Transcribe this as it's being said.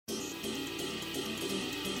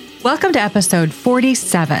Welcome to episode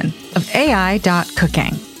 47 of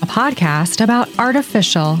ai.cooking, a podcast about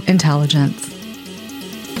artificial intelligence.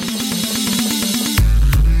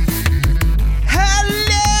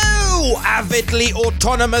 Hello, avidly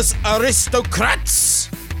autonomous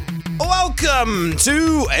aristocrats! Welcome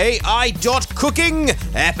to ai.cooking,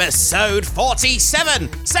 episode 47,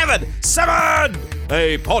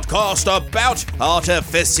 a podcast about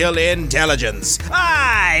artificial intelligence.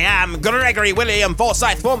 I am Gregory William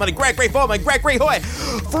Forsyth Foreman, Gregory Hoy,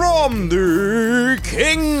 from the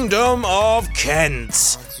Kingdom of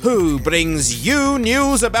Kent, who brings you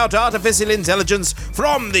news about artificial intelligence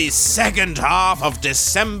from the second half of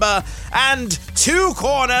December and two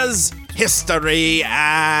corners, history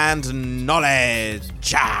and knowledge.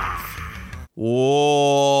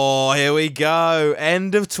 Whoa, here we go.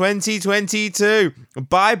 End of 2022.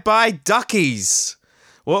 Bye-bye duckies.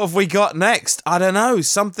 What have we got next? I don't know.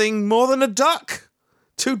 Something more than a duck?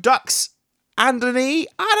 Two ducks and an E?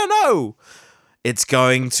 I don't know. It's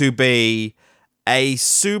going to be a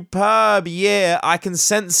superb year. I can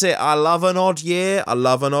sense it. I love an odd year. I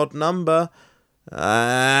love an odd number.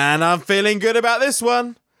 And I'm feeling good about this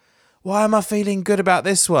one. Why am I feeling good about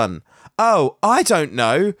this one? Oh, I don't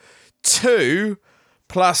know. 2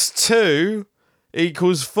 plus 2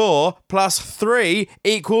 equals 4 plus 3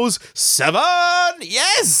 equals 7.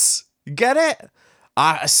 Yes! Get it?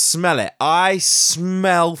 I smell it. I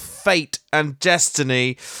smell fate and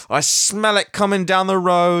destiny. I smell it coming down the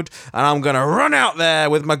road, and I'm going to run out there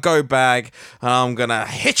with my go bag, and I'm going to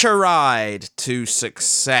hitch a ride to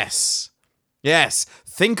success. Yes,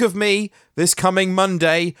 think of me this coming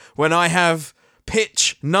Monday when I have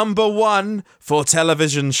pitch number 1 for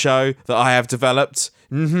television show that I have developed.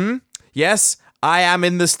 Yes, I am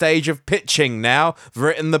in the stage of pitching now. I've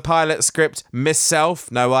written the pilot script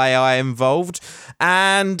myself, no AI involved,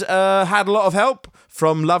 and had a lot of help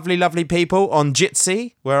from lovely people on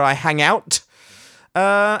Jitsi, where I hang out.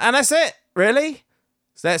 And that's it, really.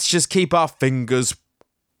 So let's just keep our fingers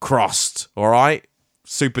crossed, all right?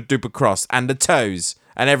 Super duper crossed. And the toes.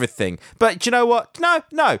 And everything. But you know what?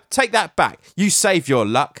 No, take that back. You save your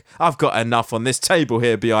luck. I've got enough on this table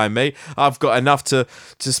here behind me. I've got enough to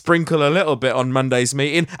sprinkle a little bit on Monday's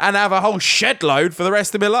meeting and have a whole shed load for the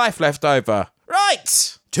rest of my life left over.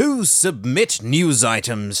 Right! To submit news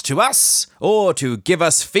items to us or to give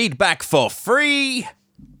us feedback for free,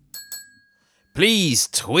 please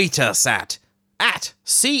tweet us at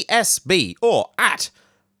CSB or at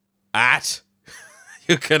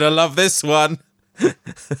you're gonna love this one.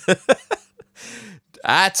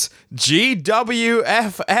 At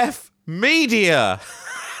GWFF Media.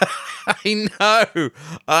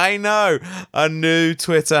 I know. A new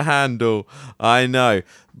Twitter handle. I know.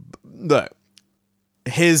 Look,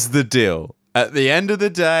 here's the deal. At the end of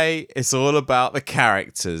the day, it's all about the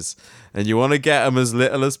characters, and you want to get them as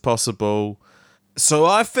little as possible. So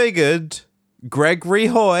I figured Gregory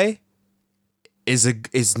Hoy is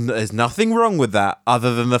nothing wrong with that,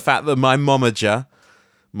 other than the fact that my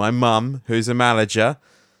mum, who's a manager,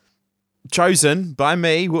 chosen by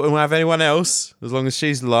me, wouldn't have anyone else as long as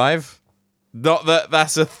she's alive. Not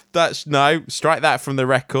that no, strike that from the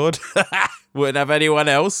record. Wouldn't have anyone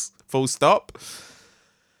else. Full stop.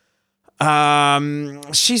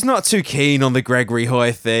 She's not too keen on the Gregory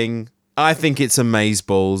Hoy thing. I think it's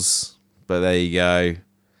amazeballs, but there you go.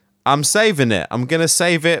 I'm saving it. I'm going to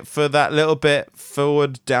save it for that little bit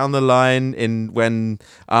forward down the line when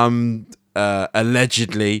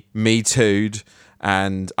allegedly Me Too'd,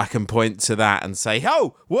 and I can point to that and say,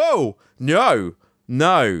 oh, whoa, no,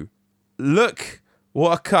 look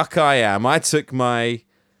what a cuck I am. I took my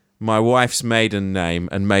wife's maiden name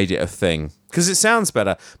and made it a thing because it sounds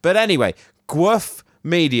better. But anyway, GWFF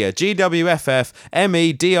Media, GWFF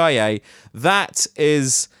that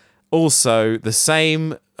is also the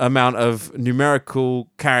same amount of numerical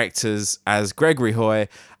characters as Gregory Hoy,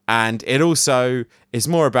 and it also is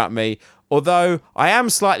more about me, although I am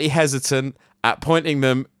slightly hesitant at pointing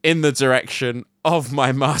them in the direction of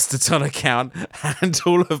my Mastodon account and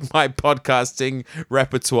all of my podcasting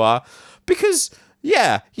repertoire, because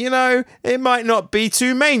it might not be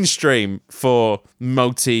too mainstream for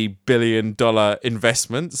multi-billion-dollar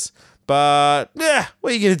investments, but what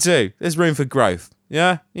are you going to do? There's room for growth.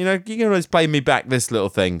 Yeah, you can always play me back this little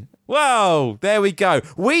thing. Whoa, there we go.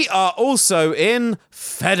 We are also in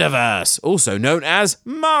Fediverse, also known as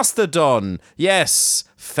Mastodon. Yes,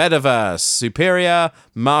 Fediverse, superior,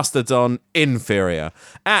 Mastodon, inferior.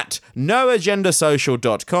 At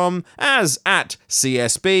noagendasocial.com, as at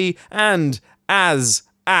CSB, and as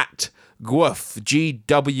at GWFF,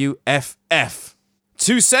 GWFF.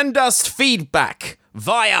 To send us feedback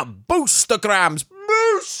via Boostergrams,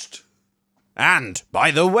 boost. And,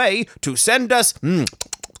 by the way, to send us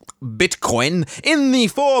Bitcoin in the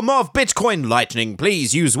form of Bitcoin Lightning,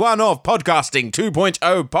 please use one of Podcasting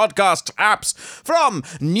 2.0 podcast apps from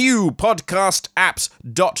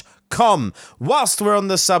newpodcastapps.com. Whilst we're on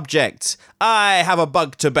the subject, I have a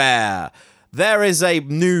bug to bear. There is a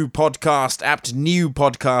new podcast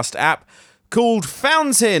app called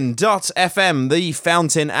Fountain.fm. The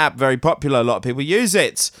Fountain app, very popular, a lot of people use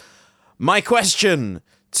it. My question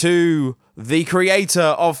to the creator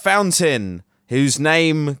of Fountain, whose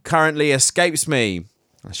name currently escapes me,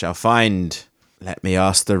 I shall find. Let me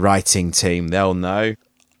ask the writing team, they'll know.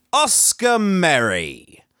 Oscar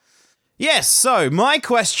Merry. Yes, so my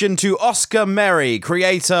question to Oscar Merry,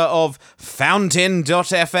 creator of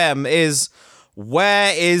Fountain.fm, is,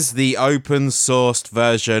 where is the open sourced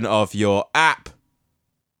version of your app?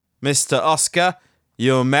 Mr. Oscar,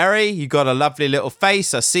 you're Merry, you got a lovely little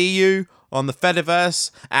face, I see you on the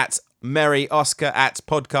Fediverse at MerryOscar at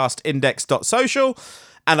podcastindex.social,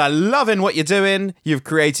 and I love in what you're doing. You've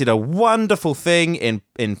created a wonderful thing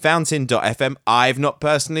in Fountain.fm. I've not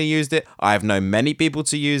personally used it. I've known many people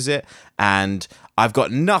to use it, and I've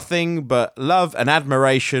got nothing but love and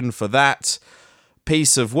admiration for that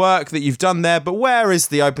piece of work that you've done there. But where is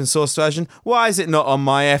the open source version? Why is it not on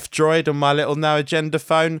my F-Droid, on my little No Agenda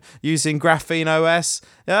phone using Graphene OS?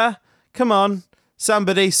 Yeah? Come on.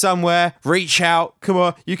 Somebody, somewhere, reach out. Come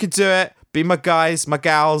on, you can do it. Be my guys, my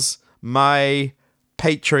gals, my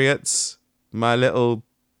patriots, my little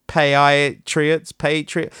patriots.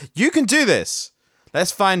 You can do this.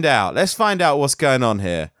 Let's find out. Let's find out what's going on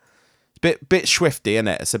here. Bit swifty, isn't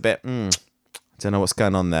it? It's a bit, I don't know what's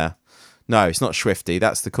going on there. No, it's not swifty.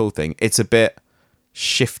 That's the cool thing. It's a bit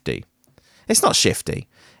shifty. It's not shifty.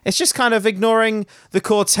 It's just kind of ignoring the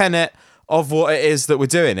core tenet of what it is that we're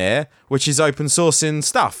doing here, which is open sourcing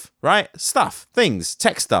stuff, right? Stuff, things,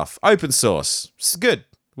 tech stuff, open source. It's good.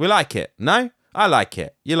 We like it. No? I like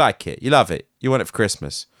it. You like it. You love it. You want it for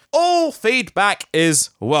Christmas. All feedback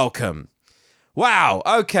is welcome. Wow,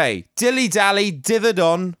 okay. Dilly-dally, dithered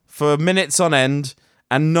on for minutes on end,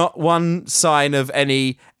 and not one sign of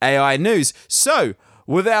any AI news. So,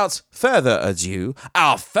 without further ado,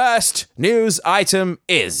 our first news item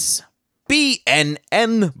is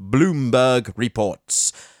BNN Bloomberg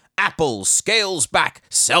reports Apple scales back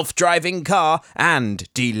self-driving car and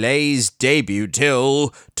delays debut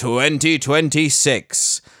till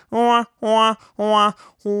 2026. All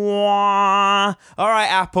right,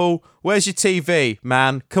 Apple, where's your TV,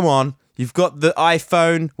 man? Come on. You've got the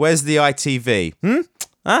iPhone. Where's the iTV?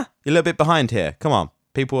 Huh? You're a little bit behind here. Come on.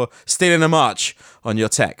 People are stealing a march on your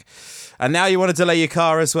tech. And now you want to delay your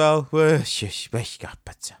car as well?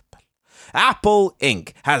 Apple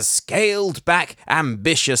Inc. has scaled back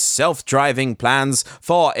ambitious self-driving plans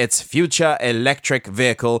for its future electric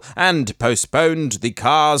vehicle and postponed the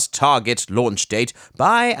car's target launch date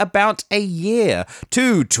by about a year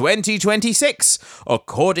to 2026,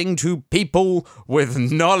 according to people with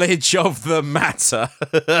knowledge of the matter.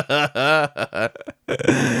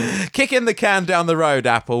 Kicking the can down the road,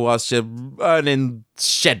 Apple, whilst you're earning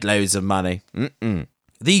shed loads of money.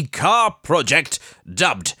 The car project,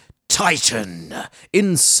 dubbed Titan,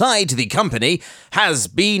 inside the company, has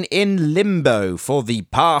been in limbo for the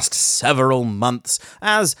past several months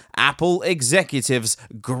as Apple executives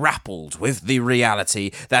grappled with the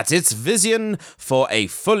reality that its vision for a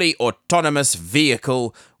fully autonomous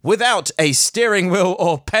vehicle without a steering wheel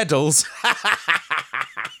or pedals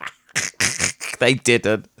they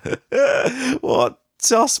didn't. What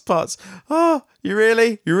tosspot. Oh, you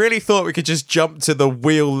really thought we could just jump to the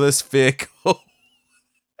wheelless vehicle?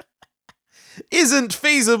 Isn't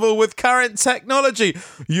feasible with current technology.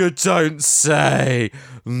 You don't say.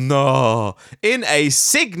 No. In a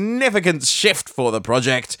significant shift for the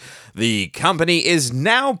project, the company is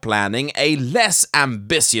now planning a less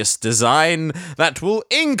ambitious design that will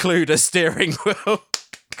include a steering wheel.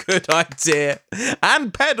 Good idea.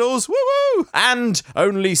 And pedals, woo-woo! And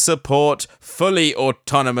only support fully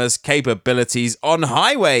autonomous capabilities on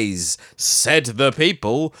highways, said the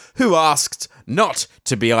people who asked not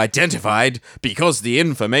to be identified because the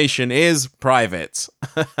information is private.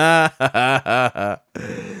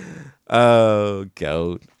 Oh,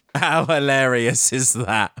 God. How hilarious is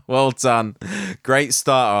that? Well done. Great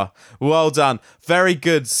starter. Well done. Very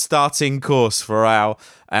good starting course for our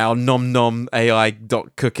nom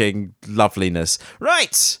ai.cooking loveliness.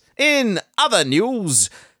 Right. In other news,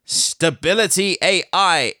 Stability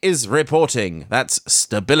AI is reporting. That's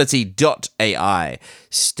stability.ai.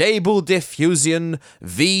 Stable Diffusion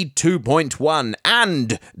v2.1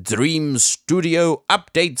 and Dream Studio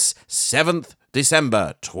updates 7th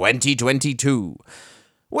December 2022.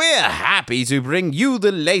 we're happy to bring you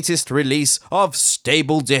the latest release of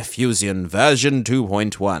Stable Diffusion version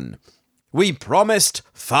 2.1. We promised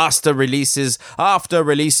faster releases after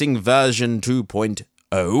releasing version 2.0,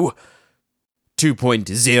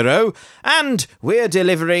 2.0, and we're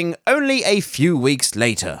delivering only a few weeks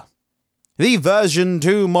later. The version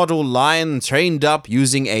 2 model line trained up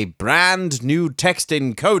using a brand new text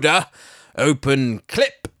encoder,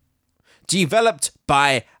 OpenClip, developed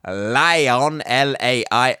by Laion,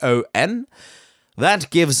 Laion, that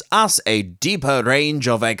gives us a deeper range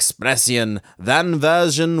of expression than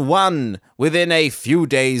version 1 within a few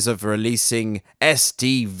days of releasing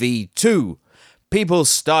STV2. People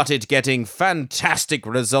started getting fantastic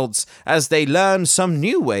results as they learned some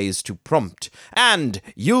new ways to prompt, and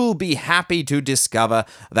you'll be happy to discover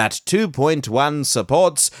that 2.1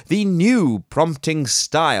 supports the new prompting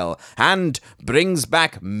style and brings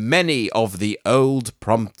back many of the old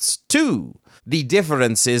prompts too. The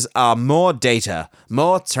differences are more data,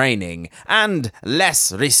 more training, and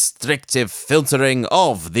less restrictive filtering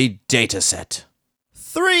of the dataset.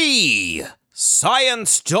 3.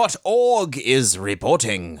 Science.org is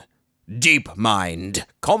reporting DeepMind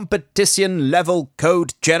competition-level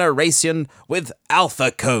code generation with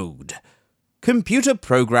alpha code. Computer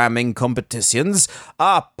programming competitions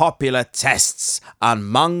are popular tests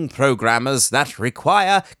among programmers that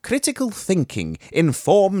require critical thinking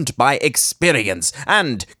informed by experience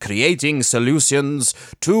and creating solutions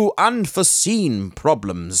to unforeseen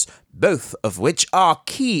problems, both of which are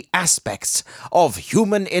key aspects of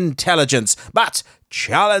human intelligence, but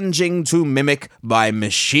challenging to mimic by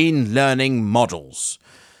machine learning models.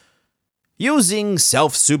 Using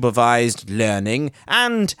self-supervised learning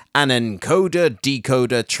and an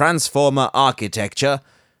encoder-decoder transformer architecture,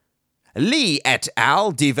 Lee et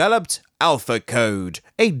al. Developed AlphaCode,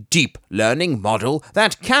 a deep learning model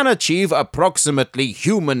that can achieve approximately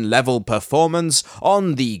human-level performance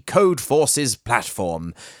on the Codeforces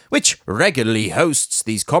platform, which regularly hosts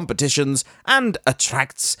these competitions and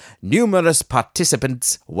attracts numerous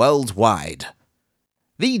participants worldwide.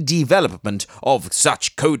 The development of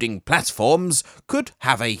such coding platforms could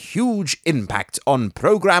have a huge impact on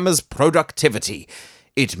programmers' productivity.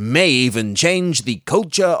 It may even change the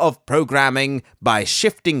culture of programming by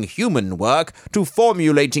shifting human work to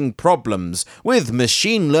formulating problems, with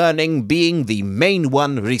machine learning being the main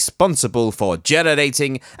one responsible for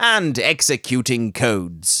generating and executing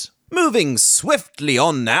codes. Moving swiftly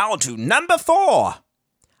on now to number 4.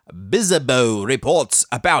 Bizzabo reports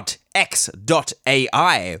about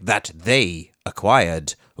X.ai that they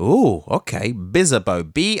acquired. Ooh, okay, Bizzabo,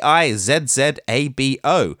 Bizzabo.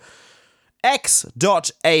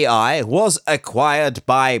 X.ai was acquired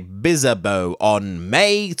by Bizzabo on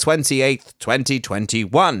May 28,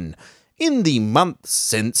 2021. In the months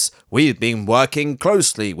since, we've been working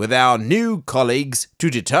closely with our new colleagues to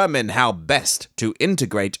determine how best to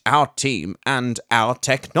integrate our team and our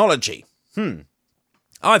technology.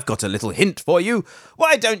 I've got a little hint for you.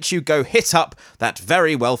 Why don't you go hit up that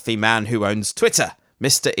very wealthy man who owns Twitter,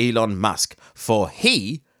 Mr. Elon Musk, for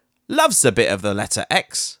he loves a bit of the letter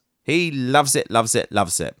X. He loves it, loves it,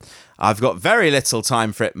 loves it. I've got very little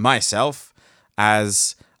time for it myself,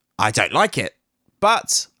 as I don't like it.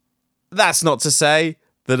 But that's not to say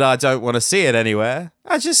that I don't want to see it anywhere.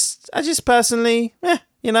 I just personally,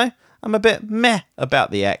 I'm a bit meh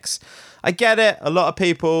about the X. I get it. A lot of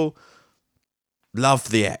people love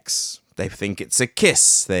the X. They think it's a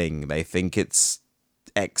kiss thing. They think it's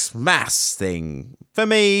X-mass thing. For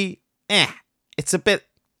me, it's a bit,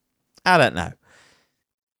 I don't know.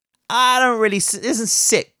 It doesn't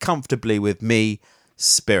sit comfortably with me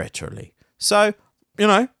spiritually. So,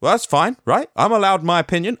 well, that's fine, right? I'm allowed my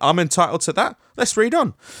opinion. I'm entitled to that. Let's read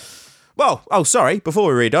on. Well, before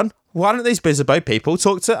we read on, why don't these Bizzabo people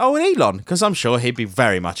talk to Elon? Because I'm sure he'd be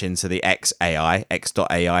very much into the X.ai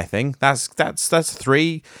thing. That's a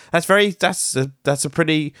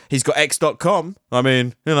pretty, he's got X.com. I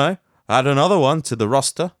mean, add another one to the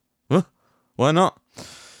roster. Huh? Why not?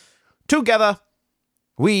 Together,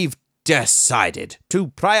 we've decided to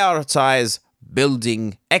prioritize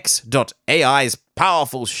building X.ai's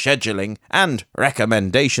powerful scheduling and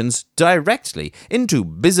recommendations directly into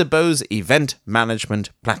Bizzabo's event management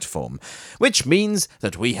platform, which means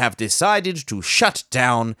that we have decided to shut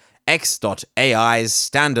down X.ai's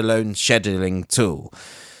standalone scheduling tool.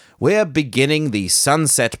 We're beginning the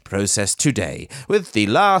sunset process today, with the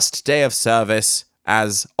last day of service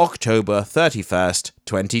as October 31st,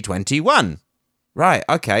 2021. Right,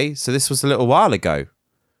 okay, so this was a little while ago.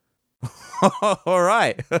 All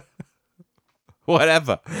right.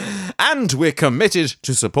 Whatever. And we're committed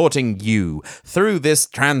to supporting you through this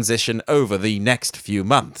transition over the next few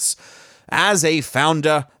months. As a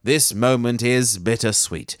founder, this moment is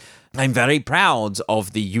bittersweet. I'm very proud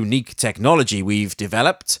of the unique technology we've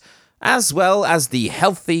developed, as well as the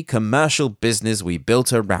healthy commercial business we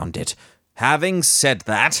built around it. Having said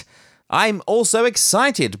that, I'm also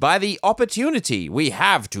excited by the opportunity we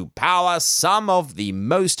have to power some of the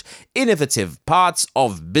most innovative parts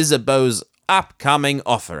of Bizzebo's upcoming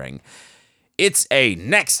offering. It's a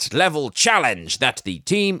next-level challenge that the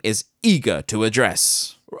team is eager to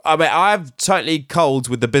address. I mean, I'm totally cold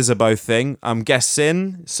with the Bizzebo thing. I'm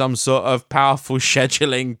guessing some sort of powerful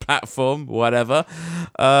scheduling platform, whatever.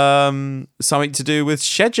 Something to do with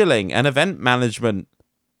scheduling and event management.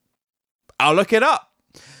 I'll look it up.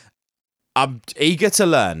 I'm eager to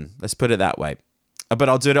learn. Let's put it that way. But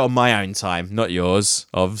I'll do it on my own time, not yours,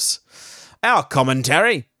 Ovs. Our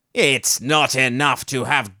commentary. It's not enough to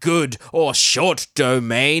have good or short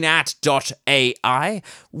domain at .ai.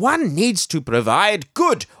 One needs to provide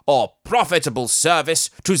good or profitable service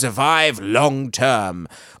to survive long term.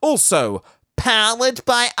 Also, powered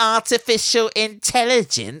by artificial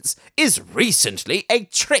intelligence is recently a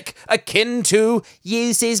trick akin to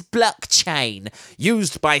uses blockchain,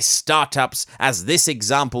 used by startups as this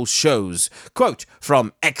example shows. Quote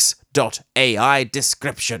from x.ai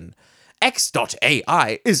description.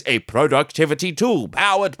 X.ai is a productivity tool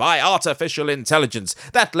powered by artificial intelligence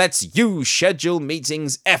that lets you schedule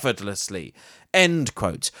meetings effortlessly. End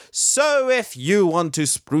quote. So if you want to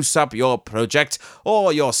spruce up your project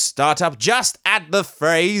or your startup, just add the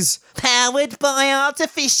phrase powered by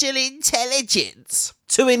artificial intelligence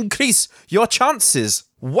to increase your chances.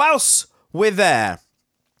 Whilst we're there,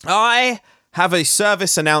 I have a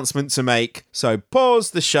service announcement to make, so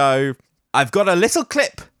pause the show. I've got a little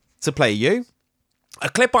clip to play you. A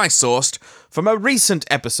clip I sourced from a recent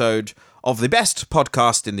episode of the best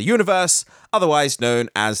podcast in the universe, otherwise known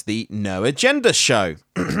as the No Agenda Show.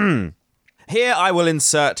 Here I will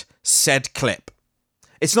insert said clip.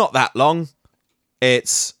 It's not that long.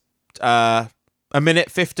 It's a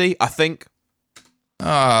minute 50, I think.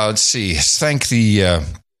 Let's see. Thank the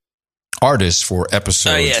artist for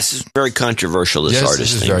episode. Yes, it's very controversial, this artist.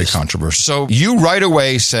 This is very controversial. So you right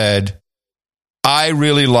away said, I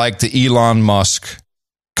really like the Elon Musk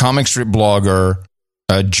comic strip blogger,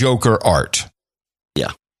 Joker art.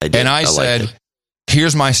 Yeah, I did. And I said,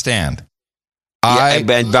 here's my stand. And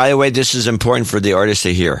by the way, this is important for the artist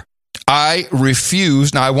to hear. I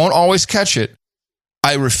refuse, now I won't always catch it,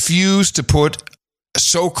 I refuse to put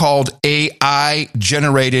so-called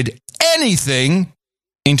AI-generated anything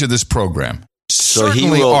into this program. So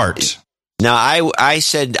certainly art. Now, I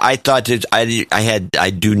said I thought that I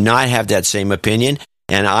do not have that same opinion,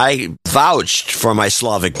 and I vouched for my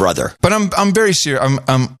Slavic brother. But I'm very serious.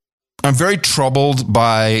 I'm very troubled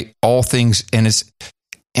by all things, and it's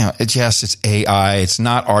it's AI. It's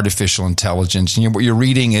not artificial intelligence. And what you're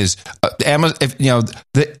reading is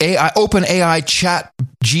the AI Open AI Chat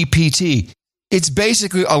GPT. It's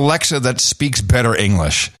basically Alexa that speaks better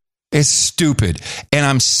English. It's stupid. And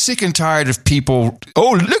I'm sick and tired of people,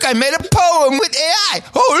 oh, look, I made a poem with AI.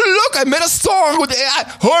 Oh, look, I made a song with AI.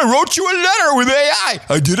 Oh, I wrote you a letter with AI.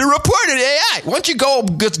 I did a report with AI. Why don't you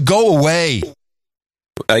go away?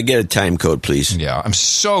 I get a time code, please. Yeah, I'm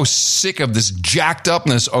so sick of this jacked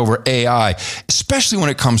upness over AI, especially when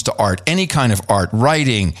it comes to art, any kind of art,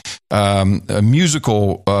 writing,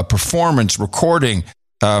 musical performance, recording,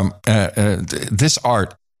 this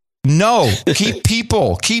art. No, keep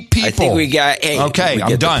people. I think we got. Hey, okay,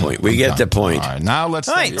 I'm done. We get the point. All right, now let's.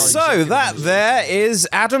 Right, so that there is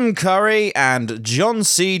Adam Curry and John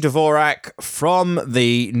C. Dvorak from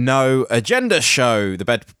the No Agenda Show, the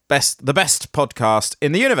best podcast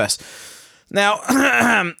in the universe. Now,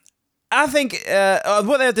 I think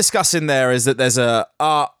what they're discussing there is that there's a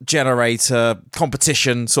art generator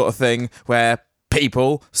competition sort of thing where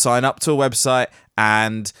people sign up to a website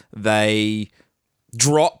and they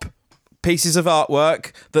drop pieces of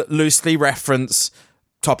artwork that loosely reference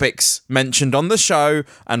topics mentioned on the show,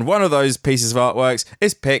 and one of those pieces of artworks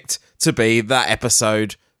is picked to be that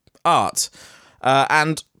episode art.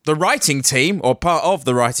 And the writing team, or part of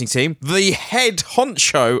the writing team, the head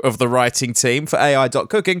honcho of the writing team for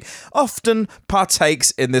ai.cooking, often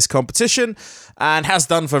partakes in this competition and has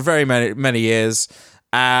done for very many years.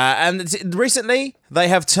 And recently, they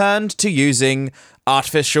have turned to using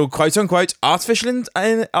artificial, quote-unquote, artificial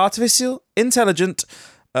intelligent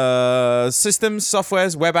systems,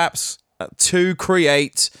 softwares, web apps to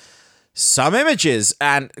create some images,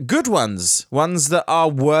 and good ones that are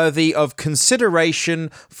worthy of consideration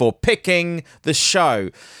for picking the show.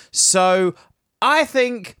 So I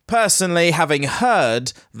think, personally, having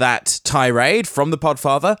heard that tirade from the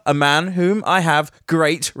Podfather, a man whom I have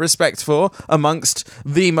great respect for, amongst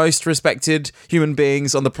the most respected human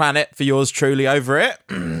beings on the planet, for yours truly over it,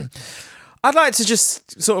 I'd like to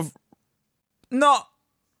just sort of not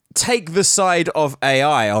take the side of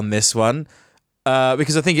AI on this one,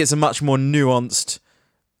 because I think it's a much more nuanced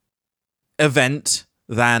event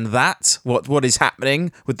than that, what is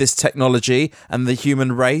happening with this technology and the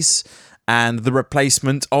human race and the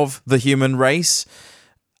replacement of the human race.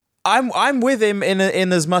 I'm with him in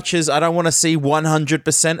as much as I don't want to see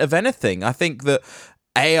 100% of anything. I think that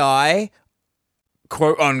AI,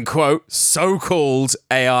 quote unquote, so-called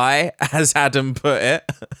AI, as Adam put it,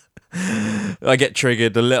 I get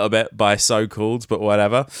triggered a little bit by so-called, but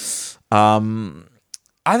whatever.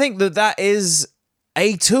 I think that is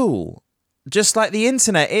a tool. Just like the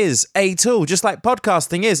internet is a tool, just like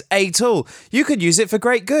podcasting is a tool. You could use it for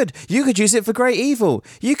great good. You could use it for great evil.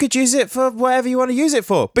 You could use it for whatever you want to use it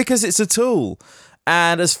for, because it's a tool.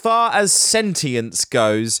 And as far as sentience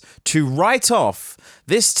goes, to write off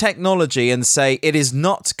this technology and say it is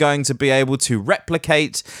not going to be able to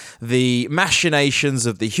replicate the machinations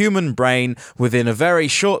of the human brain within a very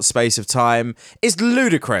short space of time is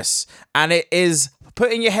ludicrous. And it is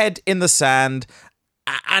putting your head in the sand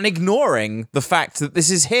and ignoring the fact that this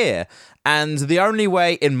is here. And the only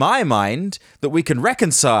way, in my mind, that we can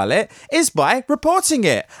reconcile it is by reporting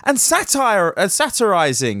it and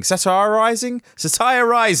satirizing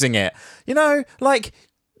it. You know, like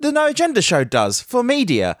the No Agenda Show does for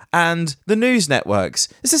media and the news networks.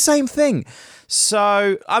 It's the same thing.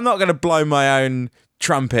 So I'm not going to blow my own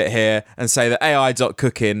trumpet here and say that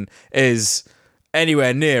ai.cooking is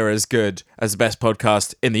anywhere near as good as the best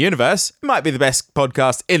podcast in the universe. It might be the best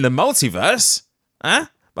podcast in the multiverse. But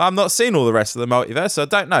I've not seen all the rest of the multiverse, so I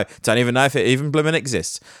don't know. Don't even know if it even blooming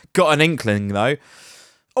exists. Got an inkling, though.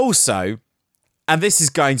 Also, and this is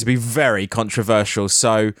going to be very controversial,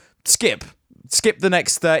 so skip the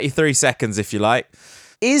next 33 seconds if you like.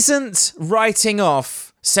 Isn't writing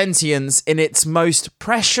off sentience in its most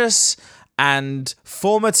precious and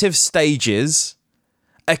formative stages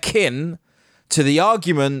akin to the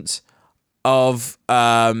argument of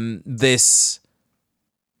this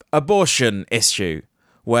abortion issue,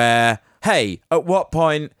 where, hey, at what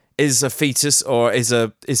point is a fetus or is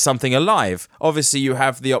something alive? Obviously, you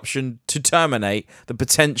have the option to terminate the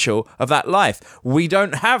potential of that life. We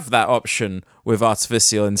don't have that option with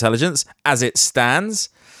artificial intelligence as it stands.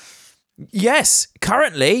 Yes,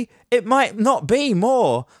 currently, it might not be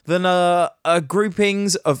more than a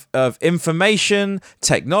groupings of information,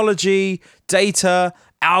 technology, data,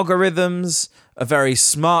 algorithms, a very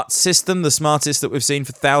smart system, the smartest that we've seen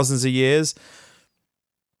for thousands of years.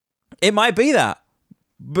 It might be that.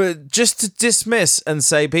 But just to dismiss and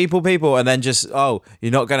say people, and then just, oh,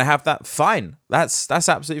 you're not going to have that? Fine. That's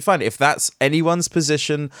absolutely fine. If that's anyone's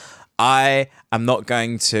position, I am not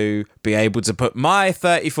going to be able to put my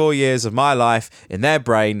 34 years of my life in their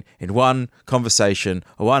brain in one conversation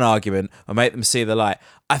or one argument or make them see the light.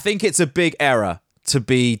 I think it's a big error to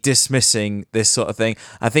be dismissing this sort of thing.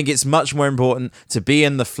 I think it's much more important to be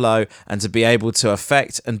in the flow and to be able to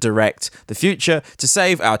affect and direct the future to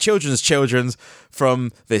save our children's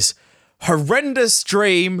from this horrendous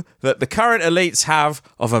dream that the current elites have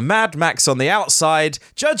of a Mad Max on the outside,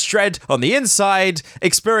 Judge Dredd on the inside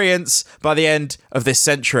experience by the end of this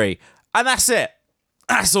century. And that's it.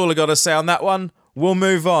 That's all I got to say on that one. We'll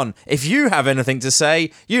move on. If you have anything to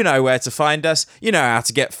say, you know where to find us. You know how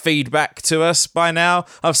to get feedback to us by now.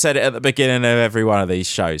 I've said it at the beginning of every one of these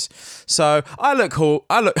shows. So I look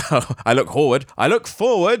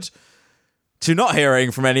forward to not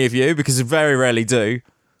hearing from any of you, because I very rarely do.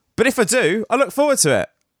 But if I do, I look forward to it.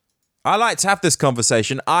 I like to have this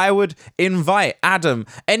conversation. I would invite Adam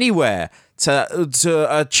anywhere to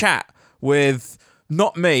a chat with,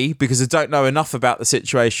 not me, because I don't know enough about the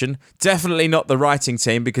situation. Definitely not the writing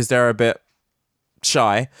team, because they're a bit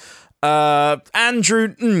shy.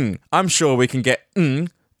 Andrew, I'm sure we can get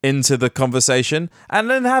into the conversation and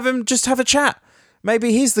then have him just have a chat.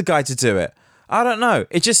 Maybe he's the guy to do it. I don't know.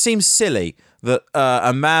 It just seems silly that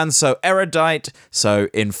a man so erudite, so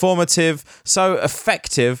informative, so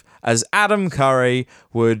effective as Adam Curry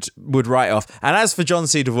would write off. And as for John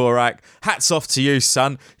C. Dvorak, hats off to you,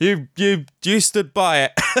 son. You stood by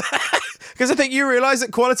it. Because I think you realise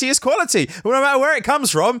that quality is quality. Well, no matter where it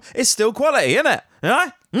comes from, it's still quality, isn't it?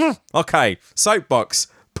 Yeah? Okay, soapbox.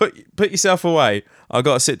 Put yourself away. I've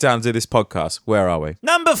got to sit down and do this podcast. Where are we?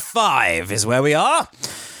 Number 5 is where we are.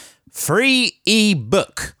 Free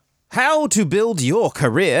ebook. How to build your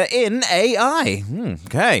career in AI.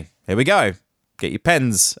 Okay, here we go. Get your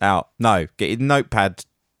pens out. No, get your notepad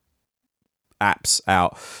apps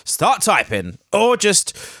out. Start typing, or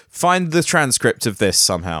just find the transcript of this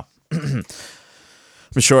somehow. I'm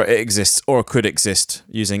sure it exists, or could exist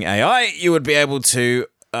using AI. You would be able to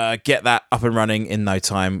get that up and running in no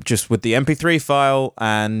time, just with the MP3 file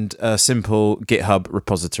and a simple GitHub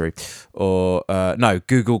repository. Or,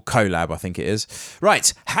 Google Colab, I think it is.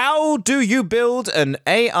 Right, how do you build an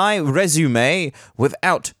AI resume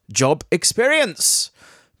without job experience?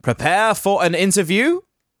 Prepare for an interview?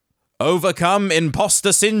 Overcome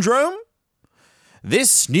imposter syndrome?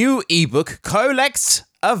 This new ebook collects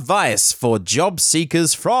advice for job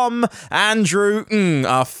seekers from Andrew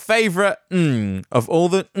our favourite of all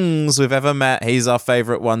the we've ever met. He's our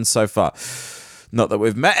favourite one so far. Not that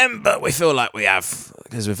we've met him, but we feel like we have,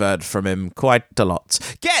 because we've heard from him quite a lot.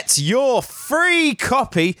 Get your free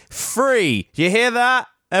copy free. You hear that,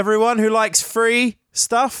 everyone who likes free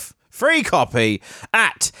stuff? Free copy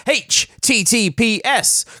at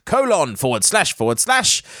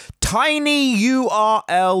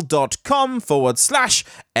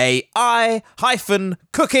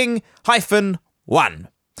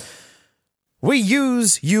We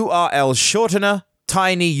use URL shortener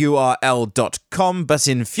tinyurl.com, but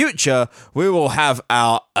in future we will have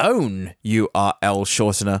our own URL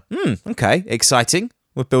shortener. Okay, exciting.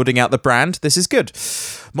 We're building out the brand. This is good.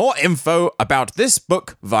 More info about this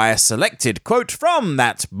book via selected quote from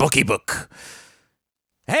that bookie book.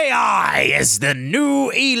 AI is the new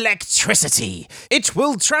electricity. It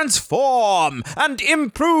will transform and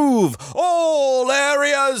improve all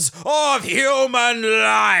areas of human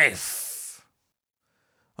life.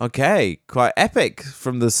 Okay, quite epic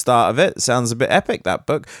from the start of it. Sounds a bit epic, that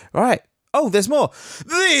book. Right. Oh, there's more.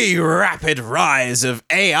 The rapid rise of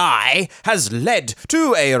AI has led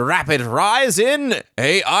to a rapid rise in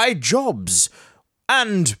AI jobs.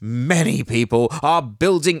 And many people are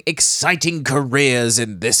building exciting careers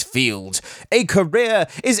in this field. A career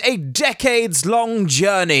is a decades-long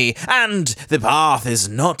journey, and the path is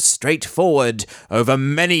not straightforward. Over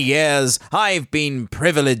many years, I've been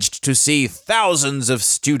privileged to see thousands of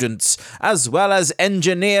students, as well as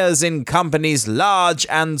engineers in companies large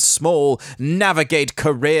and small, navigate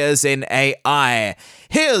careers in AI.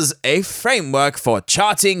 Here's a framework for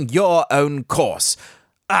charting your own course.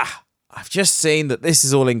 I've just seen that this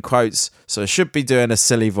is all in quotes, so I should be doing a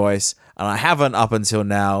silly voice, and I haven't up until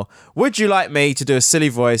now. Would you like me to do a silly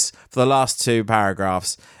voice for the last 2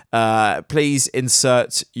 paragraphs? Please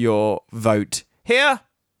insert your vote here.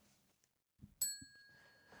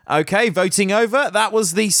 Okay, voting over. That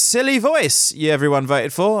was the silly voice everyone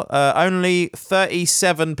voted for. Only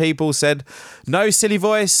 37 people said no silly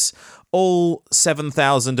voice. All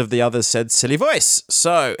 7,000 of the others said silly voice.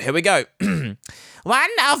 So, here we go. One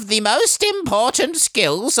of the most important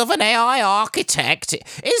skills of an AI architect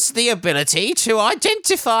is the ability to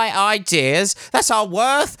identify ideas that are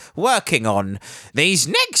worth working on. These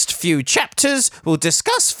next few chapters will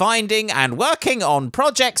discuss finding and working on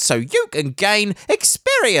projects so you can gain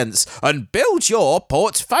experience and build your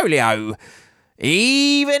portfolio.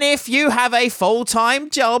 Even if you have a full-time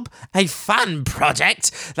job, a fun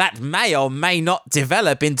project that may or may not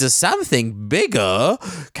develop into something bigger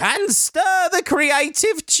can stir the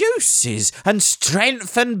creative juices and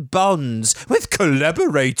strengthen bonds with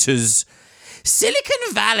collaborators.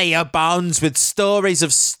 Silicon Valley abounds with stories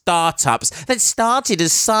of startups that started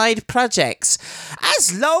as side projects.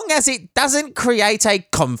 As long as it doesn't create a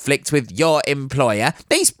conflict with your employer,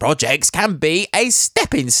 these projects can be a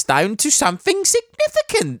stepping stone to something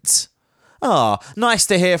significant. Nice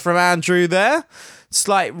to hear from Andrew there.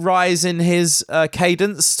 Slight rise in his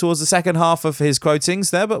cadence towards the second half of his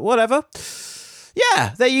quotings there, but whatever.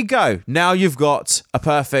 Yeah, there you go. Now you've got a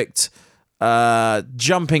perfect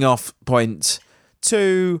jumping off point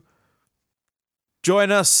to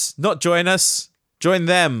join us, not join us, join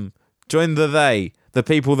them, join the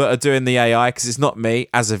people that are doing the AI, because it's not me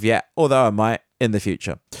as of yet, although I might in the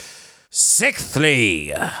future.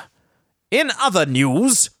 Sixthly, in other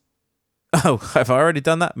news, have I already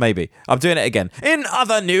done that? Maybe. I'm doing it again. In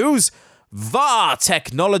other news, VAR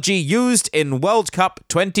technology used in World Cup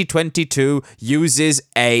 2022 uses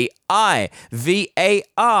AI.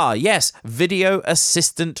 VAR, yes, video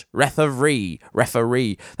assistant referee.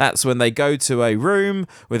 That's when they go to a room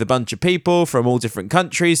with a bunch of people from all different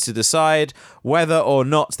countries to decide whether or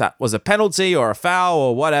not that was a penalty or a foul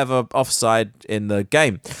or whatever offside in the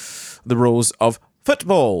game. The rules of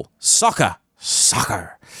football, soccer.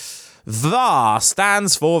 VAR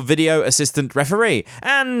stands for Video Assistant Referee,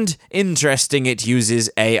 and interesting, it uses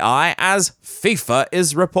AI, as FIFA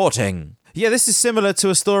is reporting. Yeah, this is similar to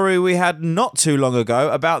a story we had not too long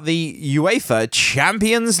ago about the UEFA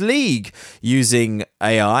Champions League using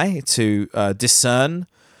AI to discern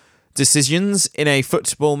decisions in a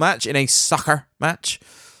football match, in a soccer match.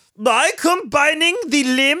 By combining the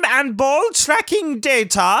limb and ball tracking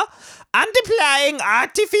data and applying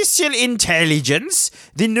artificial intelligence,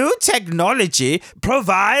 the new technology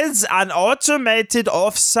provides an automated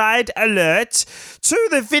offside alert to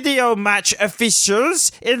the video match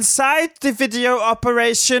officials inside the video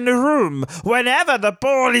operation room whenever the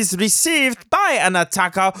ball is received by an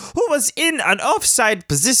attacker who was in an offside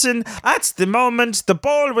position at the moment the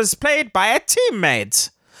ball was played by a teammate.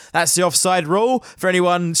 That's the offside rule. For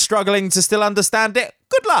anyone struggling to still understand it,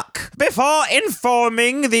 good luck. Before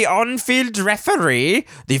informing the on-field referee,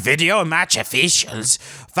 the video match officials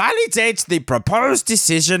validate the proposed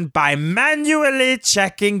decision by manually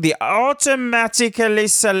checking the automatically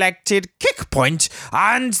selected kick point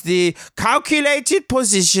and the calculated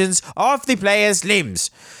positions of the player's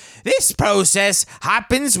limbs. This process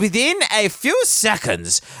happens within a few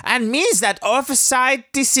seconds and means that offside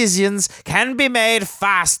decisions can be made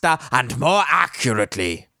faster and more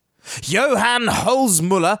accurately. Johann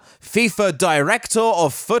Holzmuller, FIFA Director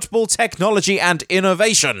of Football Technology and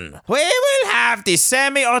Innovation. We will have the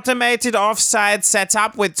semi-automated offside set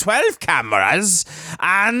up with 12 cameras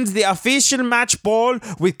and the official match ball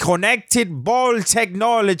with connected ball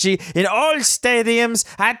technology in all stadiums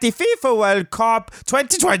at the FIFA World Cup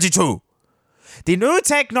 2022. The new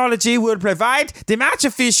technology will provide the match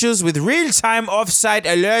officials with real-time offside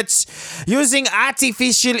alerts using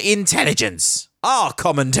artificial intelligence. Our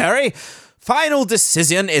commentary. Final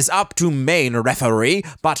decision is up to main referee,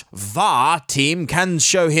 but VAR team can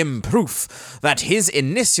show him proof that his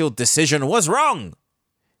initial decision was wrong.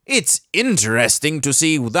 It's interesting to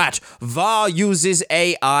see that VAR uses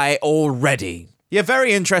AI already. Yeah,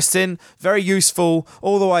 very interesting, very useful,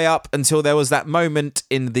 all the way up until there was that moment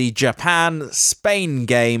in the Japan-Spain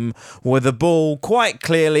game where the ball quite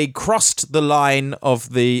clearly crossed the line of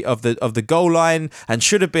the goal line and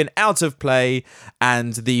should have been out of play,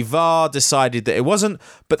 and the VAR decided that it wasn't,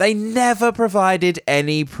 but they never provided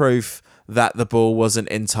any proof that the ball wasn't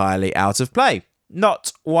entirely out of play.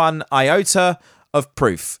 Not one iota of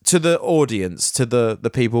proof to the audience, to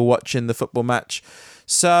the people watching the football match.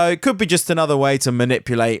 So it could be just another way to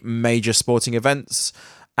manipulate major sporting events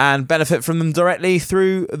and benefit from them directly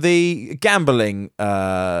through the gambling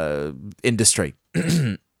industry.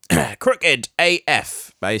 Crooked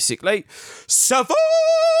AF, basically. Savon!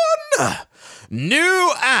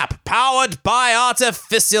 New app powered by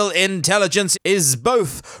artificial intelligence is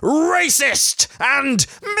both racist and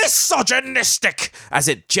misogynistic as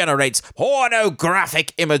it generates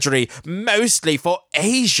pornographic imagery, mostly for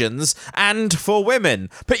Asians and for women.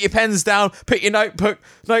 Put your pens down, put your notebook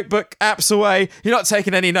apps away. You're not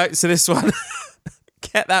taking any notes of this one.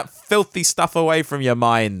 Get that filthy stuff away from your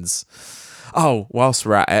minds. Oh, whilst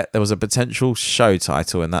we're at it, there was a potential show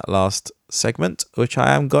title in that last segment, which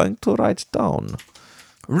I am going to write down.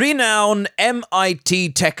 Renowned MIT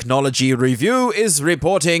Technology Review is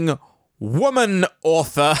reporting woman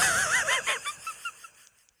author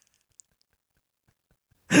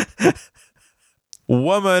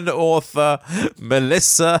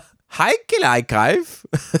Melissa Heikelaikive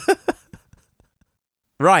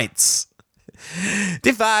writes,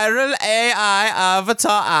 the viral AI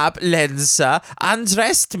avatar app Lensa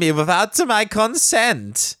undressed me without my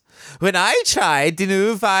consent. When I tried the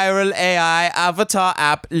new viral AI avatar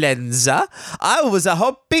app Lensa, I was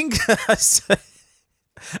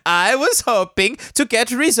hoping to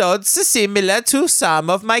get results similar to some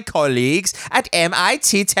of my colleagues at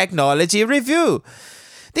MIT Technology Review.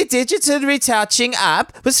 The digital retouching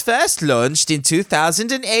app was first launched in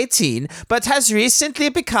 2018, but has recently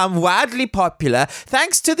become widely popular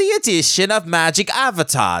thanks to the addition of magic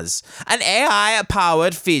avatars, an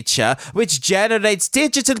AI-powered feature which generates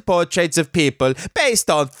digital portraits of people based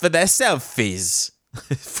on for their selfies.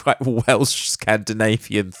 Quite Welsh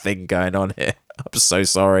Scandinavian thing going on here. I'm so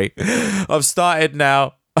sorry. I've started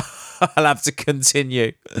now. I'll have to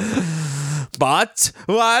continue. But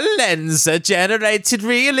while Lensa generated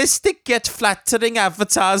realistic yet flattering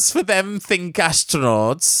avatars for them think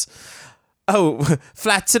astronauts,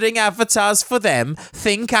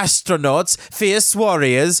 fierce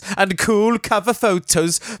warriors, and cool cover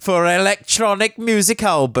photos for electronic music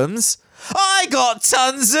albums, I got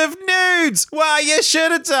tons of nudes! Well, you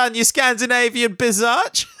should have done, you Scandinavian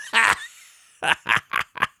bizarch.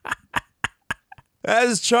 I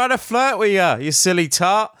was trying to flirt with you silly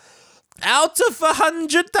tart. Out of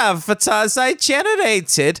 100 avatars I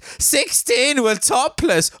generated, 16 were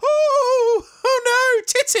topless. Oh no,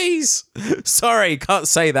 titties. Sorry, can't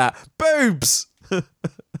say that. Boobs.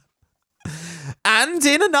 And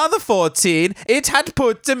in another 14, it had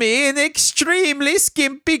put me in extremely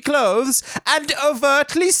skimpy clothes and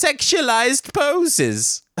overtly sexualized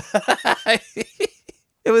poses.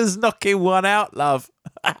 It was knocking one out, love.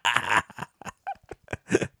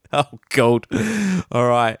 Oh, God. All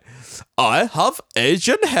right. I have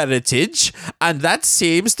Asian heritage, and that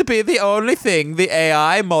seems to be the only thing the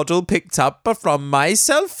AI model picked up from my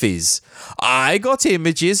selfies. I got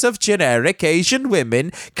images of generic Asian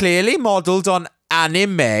women clearly modeled on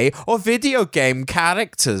anime or video game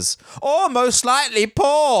characters, or most likely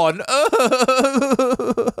porn.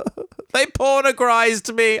 They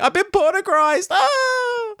pornogrized me. I've been pornogrized.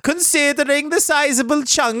 Considering the sizable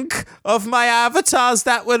chunk of my avatars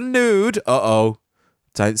that were nude. You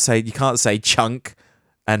can't say chunk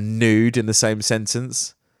and nude in the same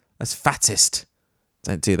sentence. That's fattest.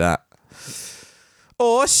 Don't do that.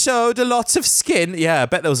 Or showed a lot of skin. Yeah, I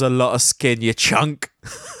bet there was a lot of skin, you chunk.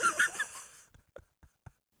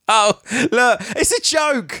 Oh, look, it's a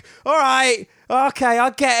joke. All right. Okay, I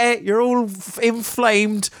get it. You're all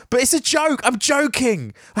inflamed, but it's a joke. I'm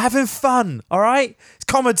joking. I'm having fun, all right? It's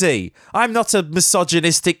comedy. I'm not a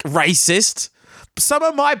misogynistic racist. Some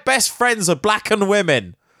of my best friends are black and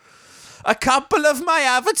women. A couple of my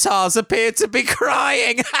avatars appear to be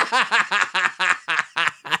crying.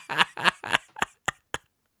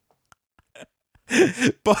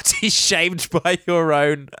 Body shamed by your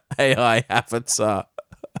own AI avatar.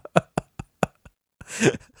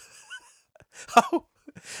 Oh,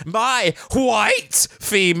 my white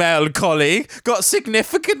female colleague got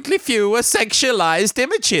significantly fewer sexualized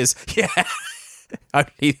images. Yeah,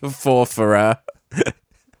 only 4 for her.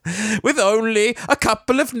 With only a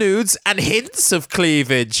couple of nudes and hints of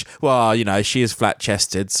cleavage. Well, you know, she is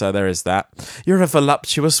flat-chested, so there is that. You're a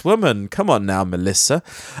voluptuous woman. Come on now, Melissa.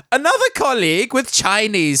 Another colleague with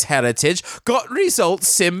Chinese heritage got results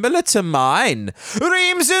similar to mine.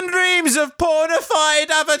 Reams and reams of pornified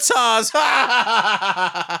avatars.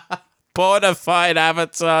 Pornified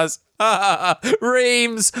avatars.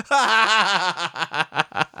 Reams.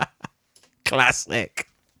 Classic.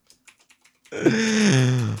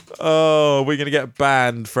 Oh, we're going to get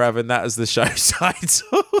banned for having that as the show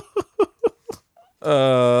title.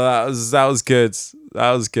 Oh, that was good.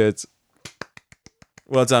 That was good.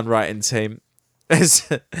 Well done, writing team.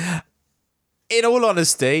 In all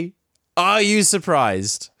honesty, are you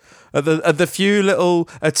surprised at the few little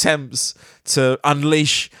attempts to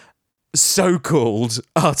unleash so-called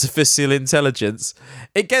artificial intelligence?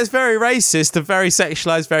 It gets very racist and very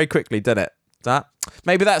sexualized very quickly, doesn't it?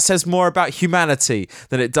 Maybe that says more about humanity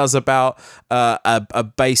than it does about a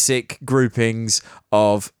basic groupings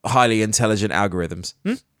of highly intelligent algorithms.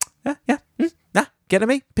 Yeah. Nah, getting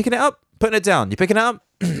me? Picking it up? Putting it down? You picking it up?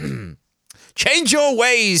 Change your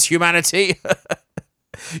ways, humanity.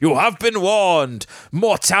 You have been warned.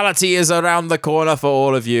 Mortality is around the corner for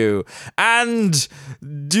all of you. And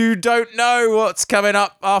you don't know what's coming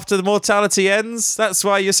up after the mortality ends. That's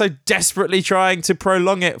why you're so desperately trying to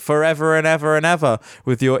prolong it forever and ever and ever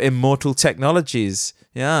with your immortal technologies.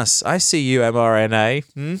 Yes, I see you,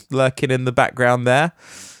 mRNA, lurking in the background there.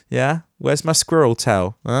 Yeah, where's my squirrel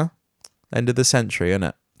tail? Huh? End of the century, isn't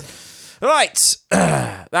it? Right,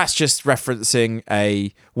 that's just referencing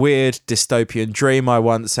a weird dystopian dream I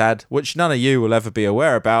once had, which none of you will ever be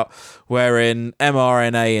aware about, wherein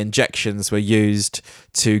mRNA injections were used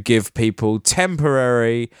to give people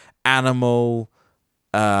temporary animal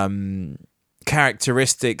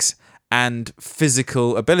characteristics and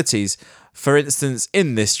physical abilities. For instance,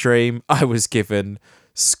 in this dream, I was given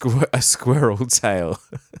a squirrel tail.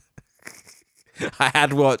 I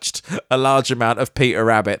had watched a large amount of Peter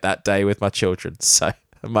Rabbit that day with my children, so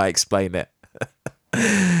I might explain it.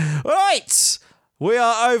 Right, we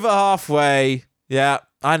are over halfway. Yeah,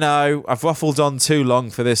 I know. I've waffled on too long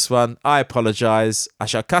for this one. I apologise. I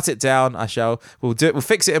shall cut it down. We'll do it. We'll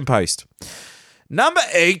fix it in post. Number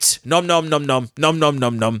 8. Nom nom nom nom nom nom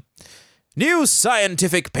nom nom. New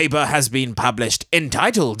scientific paper has been published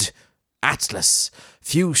entitled Atlas.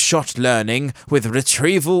 Few-shot learning with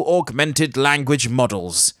retrieval augmented language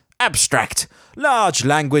models. Abstract. Large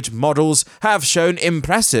language models have shown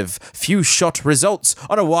impressive few-shot results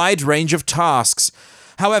on a wide range of tasks.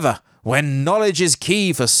 However, when knowledge is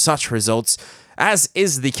key for such results, as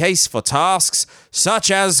is the case for tasks such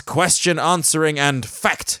as question answering and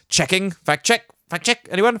fact-checking. Fact-check?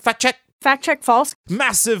 Anyone? Fact-check? Fact-check false.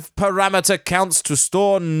 Massive parameter counts to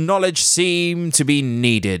store knowledge seem to be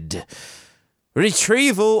needed.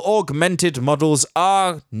 Retrieval-augmented models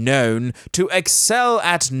are known to excel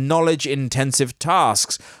at knowledge-intensive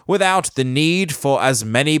tasks without the need for as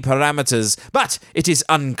many parameters, but it is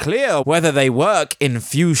unclear whether they work in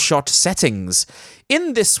few-shot settings.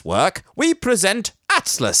 In this work, we present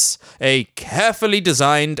Atlas, a carefully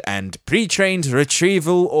designed and pre-trained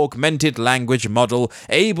retrieval-augmented language model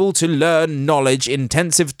able to learn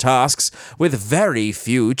knowledge-intensive tasks with very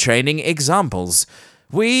few training examples.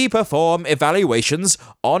 We perform evaluations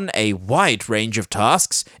on a wide range of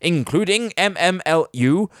tasks, including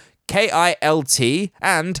MMLU, KILT,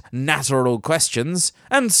 and natural questions,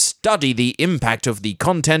 and study the impact of the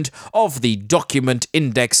content of the document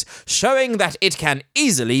index, showing that it can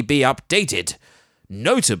easily be updated.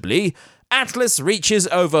 Notably, Atlas reaches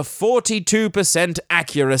over 42%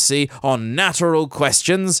 accuracy on natural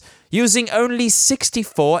questions using only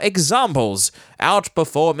 64 examples,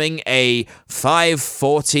 outperforming a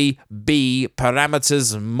 540B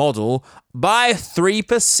parameters model by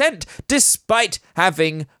 3%, despite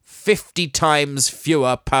having 50 times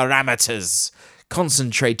fewer parameters.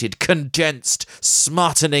 Concentrated, condensed,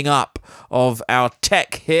 smartening up of our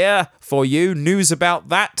tech here for you. News about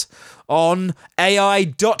that on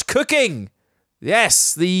ai.cooking.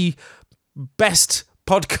 Yes, the best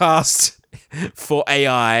podcast for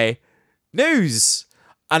AI news.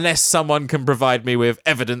 Unless someone can provide me with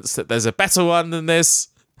evidence that there's a better one than this.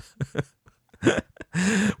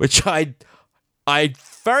 Which I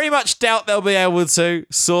very much doubt they'll be able to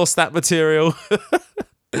source that material.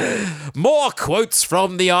 More quotes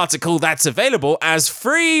from the article that's available as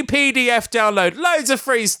free PDF download. Loads of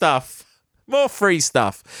free stuff. More free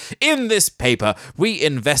stuff. In this paper, we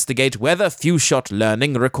investigate whether few-shot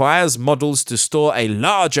learning requires models to store a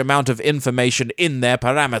large amount of information in their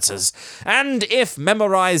parameters, and if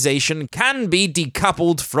memorization can be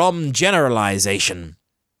decoupled from generalization.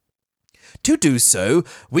 To do so,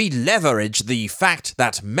 we leverage the fact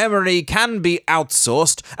that memory can be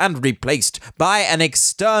outsourced and replaced by an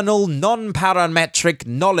external non-parametric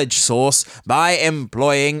knowledge source by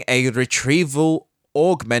employing a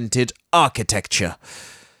retrieval-augmented architecture.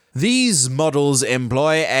 These models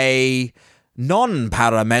employ a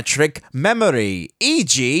non-parametric memory,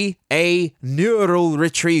 e.g. a neural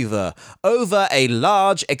retriever, over a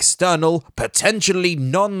large external, potentially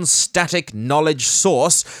non-static knowledge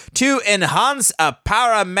source to enhance a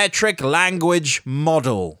parametric language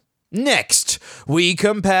model. Next, we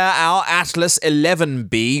compare our Atlas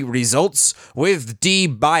 11b results with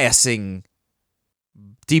debiasing.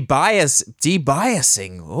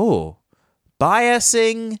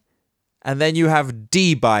 Biasing, and then you have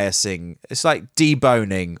debiasing. It's like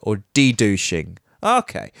deboning or dedouching.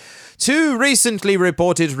 Okay. 2 recently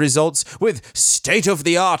reported results with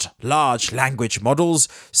state-of-the-art large language models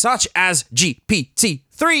such as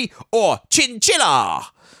GPT-3 or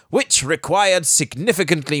Chinchilla, which required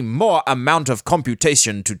significantly more amount of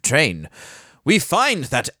computation to train. We find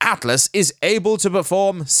that Atlas is able to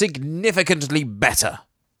perform significantly better.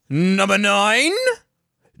 Number 9.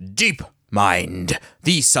 DeepMind,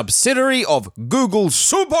 the subsidiary of Google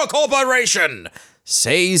Super Corporation,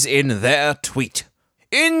 says in their tweet,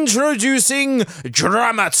 introducing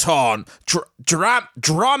Dramatron,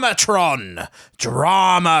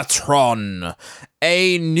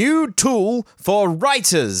 a new tool for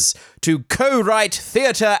writers to co-write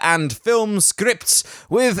theatre and film scripts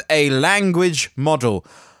with a language model.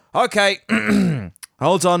 Okay,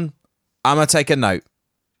 hold on. I'm going to take a note.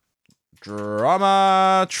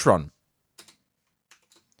 Dramatron.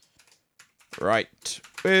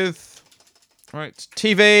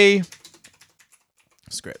 TV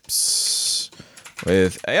scripts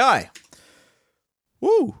with AI.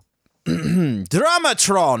 Woo!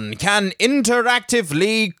 Dramatron can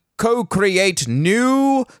interactively co-create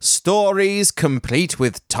new stories complete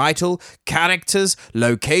with title, characters,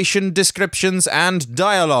 location descriptions, and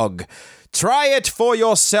dialogue. Try it for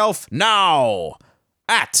yourself now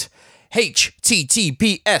at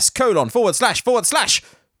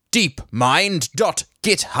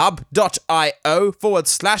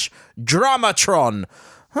https://deepmind.github.io/Dramatron.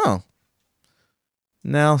 Huh.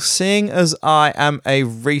 Now, seeing as I am a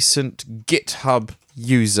recent GitHub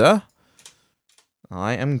user,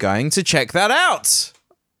 I am going to check that out.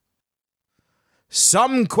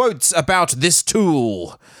 Some quotes about this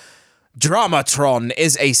tool. Dramatron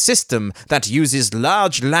is a system that uses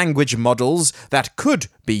large language models that could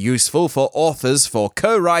be useful for authors for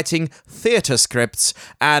co-writing theatre scripts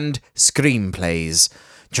and screenplays.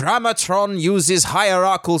 Dramatron uses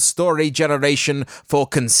hierarchical story generation for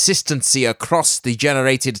consistency across the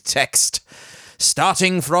generated text.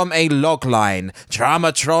 Starting from a logline,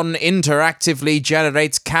 Dramatron interactively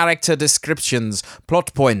generates character descriptions,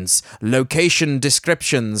 plot points, location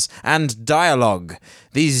descriptions, and dialogue.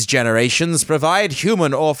 These generations provide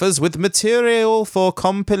human authors with material for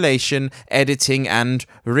compilation, editing, and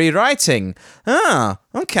rewriting.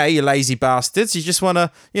 Okay, you lazy bastards. You just want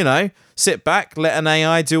to, sit back, let an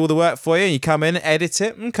AI do all the work for you, and you come in, edit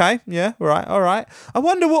it. Okay, yeah, all right. I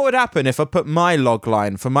wonder what would happen if I put my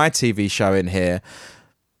logline for my TV show in here.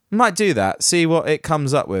 Might do that, see what it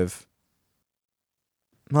comes up with.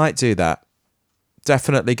 Might do that.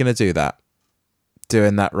 Definitely going to do that.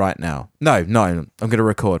 Doing that right now. No, I'm going to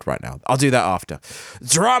record right now. I'll do that after.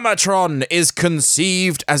 Dramatron is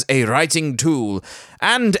conceived as a writing tool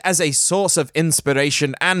and as a source of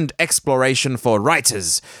inspiration and exploration for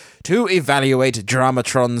writers. To evaluate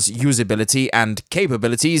Dramatron's usability and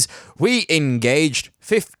capabilities, we engaged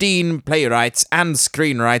 15 playwrights and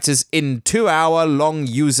screenwriters in 2-hour-long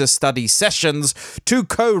user study sessions to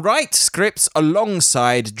co-write scripts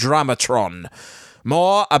alongside Dramatron.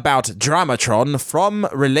 More about Dramatron from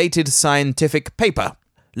related scientific paper.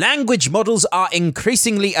 Language models are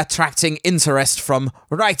increasingly attracting interest from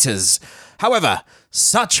writers. However,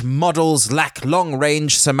 such models lack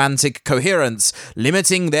long-range semantic coherence,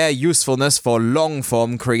 limiting their usefulness for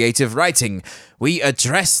long-form creative writing. We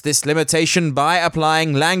address this limitation by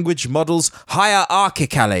applying language models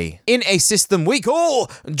hierarchically in a system we call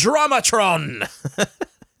Dramatron.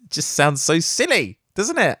 Just sounds so silly,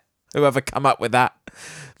 doesn't it? Whoever come up with that.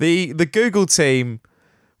 The Google team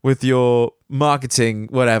with your marketing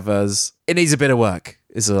whatevers, it needs a bit of work,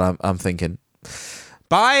 is what I'm thinking.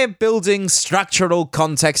 By building structural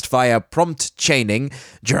context via prompt chaining,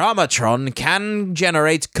 Dramatron can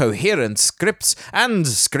generate coherent scripts and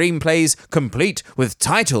screenplays complete with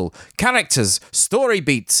title, characters, story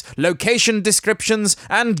beats, location descriptions,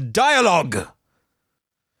 and dialogue.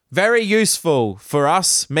 Very useful for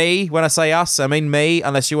us, me. When I say us, I mean me,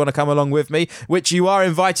 unless you want to come along with me, which you are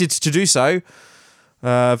invited to do so.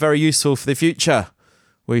 Very useful for the future.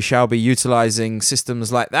 We shall be utilising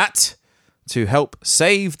systems like that to help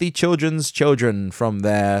save the children's children from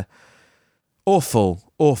their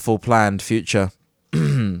awful, awful planned future.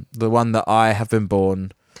 The one that I have been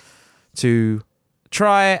born to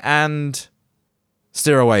try and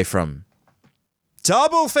steer away from.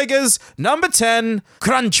 Double figures, number 10,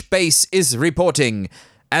 Crunchbase is reporting.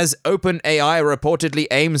 As OpenAI reportedly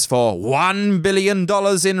aims for $1 billion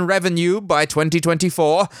in revenue by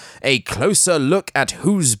 2024, a closer look at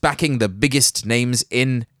who's backing the biggest names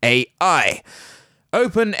in AI.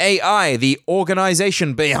 OpenAI, the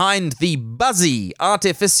organization behind the buzzy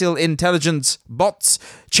artificial intelligence bots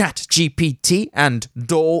ChatGPT and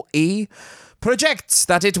DALL-E, projects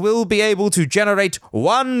that it will be able to generate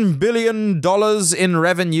 $1 billion in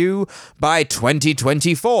revenue by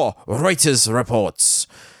 2024, Reuters reports.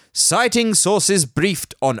 Citing sources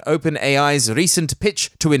briefed on OpenAI's recent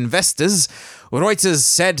pitch to investors, Reuters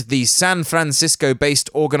said the San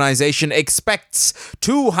Francisco-based organization expects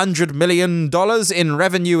 $200 million in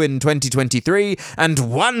revenue in 2023 and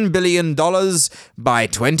 $1 billion by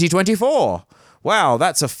 2024. Wow,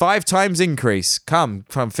 that's a 5 times increase. Come,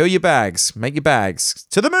 fill your bags. Make your bags.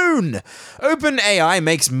 To the moon! OpenAI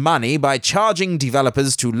makes money by charging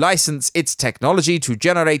developers to license its technology to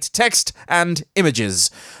generate text and images.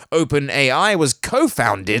 OpenAI was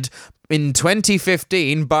co-founded in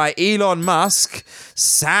 2015 by Elon Musk,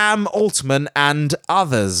 Sam Altman, and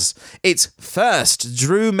others. It first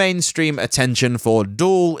drew mainstream attention for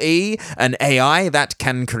DALL-E, an AI that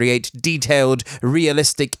can create detailed,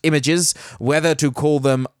 realistic images. Whether to call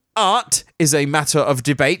them art is a matter of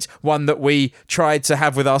debate, one that we tried to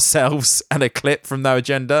have with ourselves and a clip from No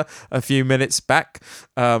Agenda a few minutes back.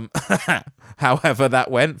 However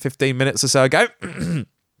that went, 15 minutes or so ago.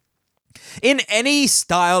 In any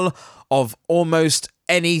style of almost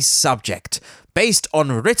any subject, based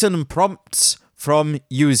on written prompts from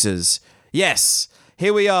users. Yes,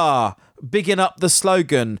 here we are, bigging up the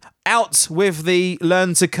slogan, out with the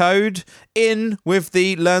learn to code, in with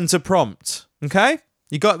the learn to prompt. Okay?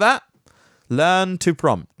 You got that? Learn to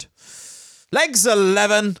prompt. Legs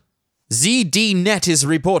 11, ZDNet is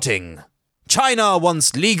reporting. China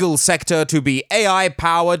wants legal sector to be AI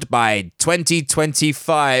powered by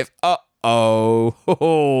 2025.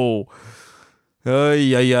 Oh,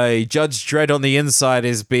 Judge Dredd on the inside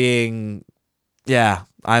is being,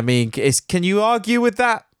 I mean, can you argue with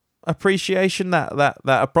that appreciation, that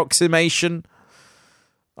approximation?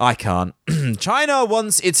 I can't. China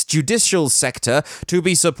wants its judicial sector to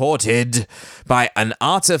be supported by an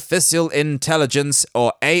artificial intelligence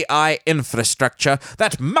or AI infrastructure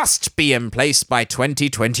that must be in place by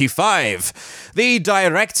 2025. The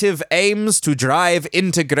directive aims to drive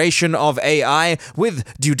integration of AI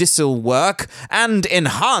with judicial work and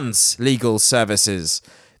enhance legal services.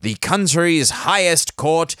 The country's highest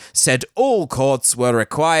court said all courts were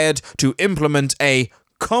required to implement a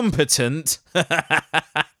competent.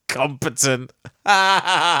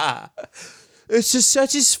 It's a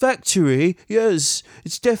satisfactory. Yes,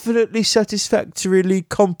 it's definitely satisfactorily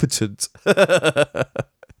competent.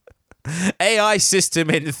 AI system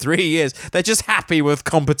in 3 years. They're just happy with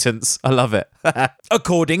competence. I love it.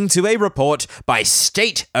 According to a report by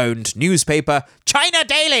state-owned newspaper China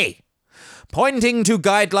Daily, pointing to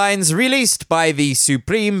guidelines released by the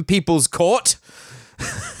Supreme People's Court.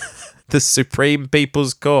 The Supreme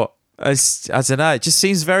People's Court. I don't know. It just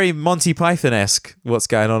seems very Monty Python-esque, what's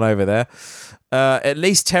going on over there. At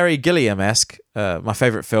least Terry Gilliam-esque. My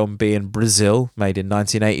favourite film being Brazil, made in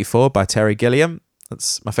 1984 by Terry Gilliam.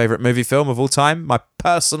 That's my favourite movie film of all time. My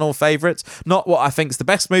personal favourite. Not what I think's the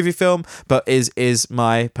best movie film, but is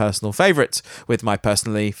my personal favourite. With my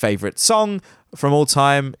personally favourite song from all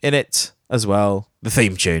time in it as well. The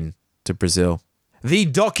theme tune to Brazil. The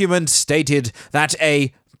document stated that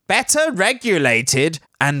a better regulated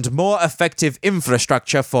and more effective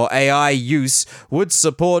infrastructure for AI use would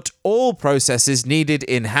support all processes needed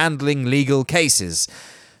in handling legal cases.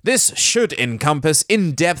 This should encompass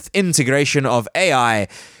in-depth integration of AI,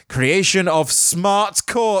 creation of smart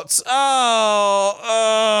courts.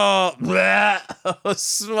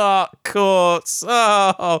 Smart courts.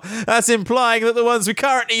 That's implying that the ones we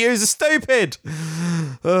currently use are stupid.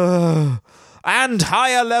 And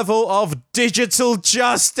higher level of digital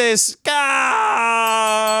justice.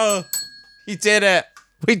 You did it.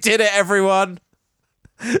 We did it, everyone.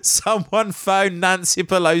 Someone phoned Nancy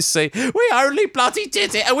Pelosi. We only bloody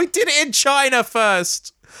did it, and we did it in China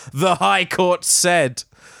first. The High Court said.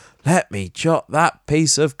 Let me jot that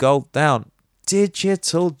piece of gold down.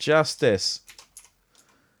 Digital justice.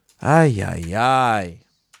 Ay, ay, ay.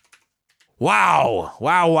 Wow.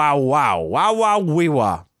 Wow, we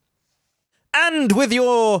were. And with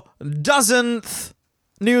your dozenth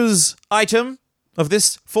news item of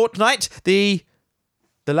this fortnight, the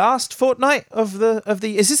last fortnight of the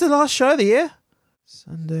is this the last show of the year?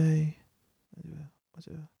 Sunday.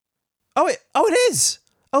 Oh, it is.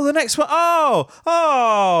 Oh, the next one.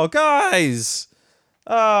 Oh, guys.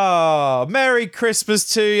 Oh, Merry Christmas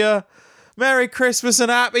to you. Merry Christmas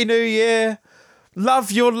and Happy New Year.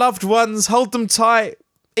 Love your loved ones. Hold them tight.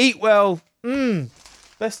 Eat well.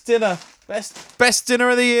 Best dinner. Best dinner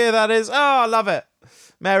of the year, that is. Oh, I love it.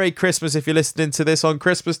 Merry Christmas if you're listening to this on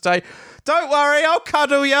Christmas Day. Don't worry, I'll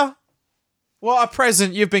cuddle you. What a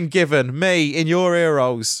present you've been given, me, in your ear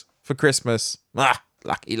rolls for Christmas.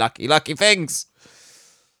 Lucky things.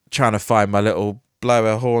 Trying to find my little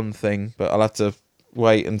blower horn thing, but I'll have to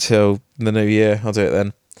wait until the new year. I'll do it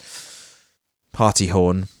then. Party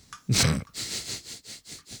horn.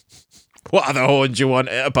 What other horn do you want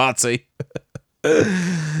at a party?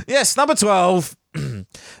 Yes, number 12.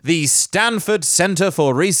 The Stanford Center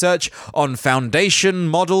for Research on Foundation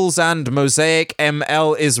Models and Mosaic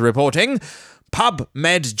ML is reporting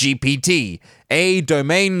PubMed GPT, a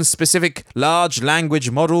domain-specific large language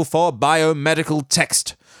model for biomedical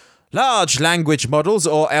text. Large language models,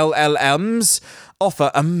 or LLMs, offer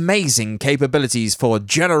amazing capabilities for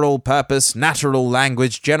general-purpose natural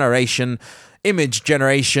language generation, image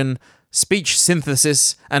generation, speech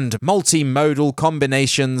synthesis, and multimodal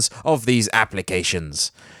combinations of these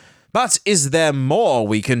applications. But is there more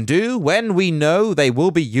we can do when we know they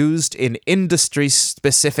will be used in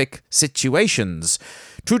industry-specific situations?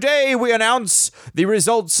 Today we announce the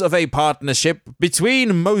results of a partnership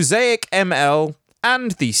between Mosaic ML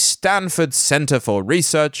and the Stanford Center for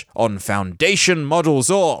Research on Foundation Models,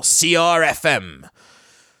 or CRFM.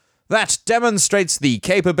 That demonstrates the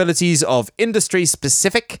capabilities of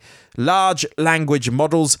industry-specific large language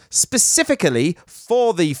models specifically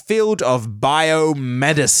for the field of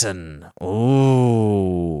biomedicine.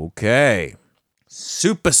 Ooh, okay.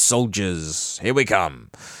 Super Soldiers. Here we come.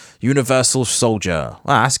 Universal Soldier.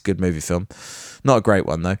 That's a good movie film. Not a great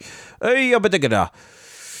one, though.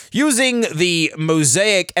 Using the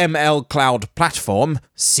Mosaic ML Cloud platform,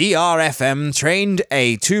 CRFM trained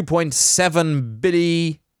a 2.7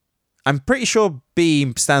 billion I'm pretty sure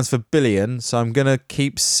B stands for billion, so I'm going to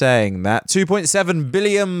keep saying that. 2.7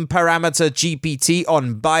 billion parameter GPT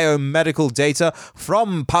on biomedical data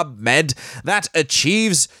from PubMed that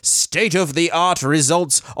achieves state-of-the-art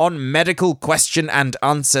results on medical question and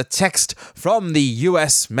answer text from the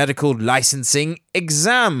US Medical Licensing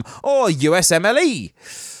Exam, or USMLE.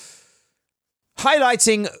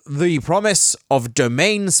 Highlighting the promise of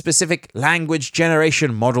domain-specific language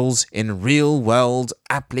generation models in real-world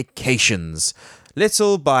applications.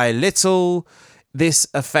 Little by little, this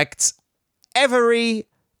affects every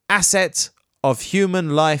asset of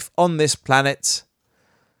human life on this planet.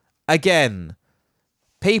 Again,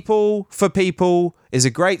 people for people is a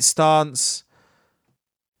great stance.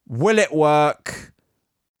 Will it work?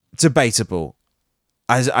 Debatable.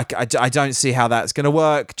 I don't see how that's going to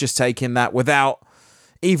work, just taking that without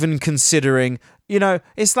even considering,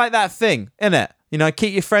 it's like that thing, isn't it?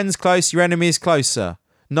 Keep your friends close, your enemies closer.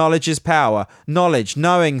 Knowledge is power. Knowledge,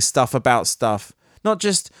 knowing stuff about stuff. Not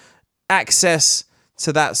just access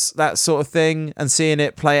to that sort of thing and seeing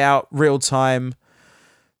it play out real time.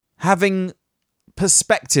 Having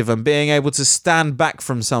perspective and being able to stand back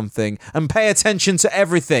from something and pay attention to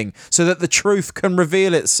everything so that the truth can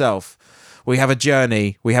reveal itself. We have a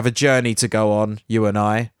journey. We have a journey to go on, you and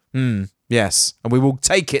I. Yes. And we will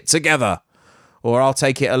take it together. Or I'll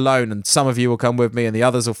take it alone and some of you will come with me and the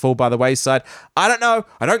others will fall by the wayside. I don't know.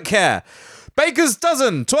 I don't care. Baker's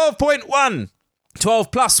Dozen, 12.1.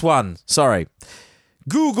 12 plus 1. Sorry.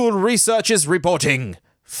 Google researchers reporting.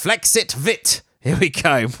 Flexit Vit. Here we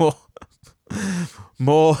go.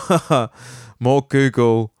 More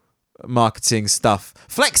Google marketing stuff.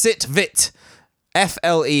 Flexit Vit.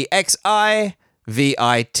 FLEXIVIT.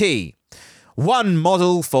 One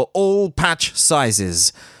model for all patch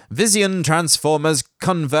sizes. Vision transformers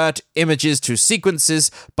convert images to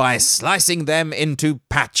sequences by slicing them into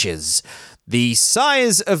patches. The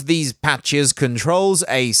size of these patches controls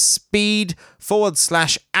a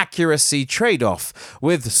speed/accuracy trade-off,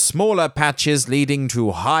 with smaller patches leading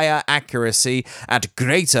to higher accuracy at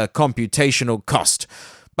greater computational cost.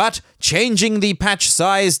 But changing the patch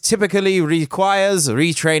size typically requires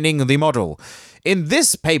retraining the model. In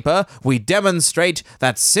this paper, we demonstrate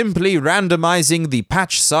that simply randomizing the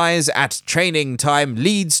patch size at training time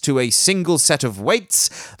leads to a single set of weights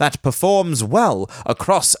that performs well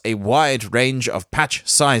across a wide range of patch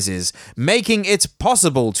sizes, making it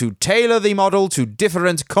possible to tailor the model to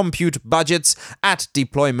different compute budgets at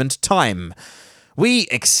deployment time. We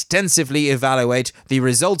extensively evaluate the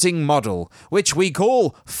resulting model, which we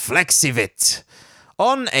call Flexivit,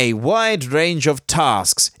 on a wide range of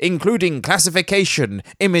tasks, including classification,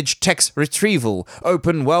 image text retrieval,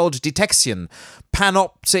 open world detection,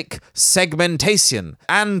 panoptic segmentation,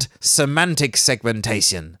 and semantic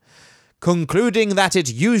segmentation, concluding that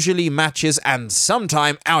it usually matches and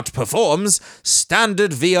sometimes outperforms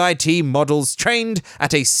standard VIT models trained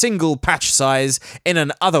at a single patch size in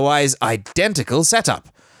an otherwise identical setup.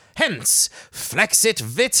 Hence, Flexit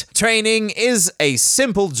Vit training is a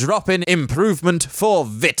simple drop-in improvement for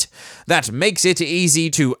Vit that makes it easy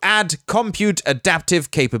to add compute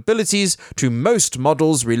adaptive capabilities to most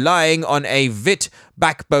models relying on a Vit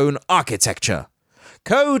backbone architecture.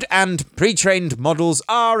 Code and pre-trained models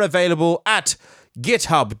are available at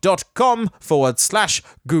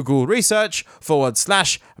github.com/Google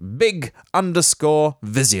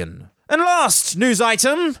Research/big_vision. And last news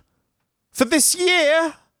item for this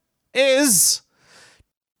year is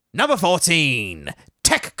number 14.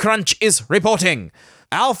 TechCrunch is reporting.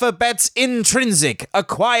 Alphabet's Intrinsic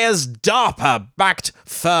acquires DARPA-backed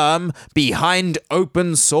firm behind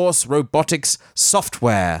open source robotics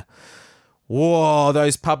software. Whoa,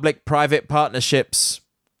 those public-private partnerships.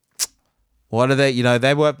 What are they?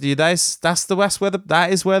 They work. That's the West where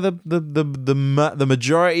that is where the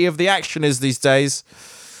majority of the action is these days.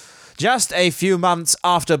 Just a few months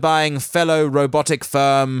after buying fellow robotic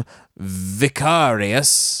firm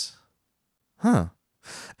Vicarious,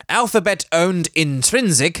 Alphabet-owned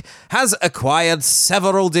Intrinsic has acquired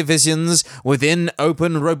several divisions within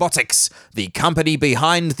Open Robotics, the company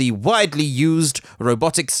behind the widely used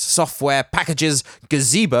robotics software packages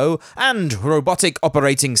Gazebo and Robotic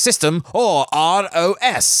Operating System, or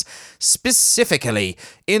ROS. Specifically,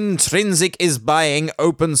 Intrinsic is buying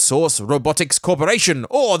Open Source Robotics Corporation,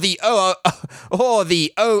 or the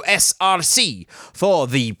OSRC, for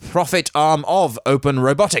the profit arm of Open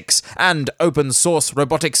Robotics, and Open Source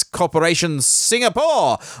Robotics Corporation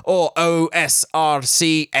Singapore, or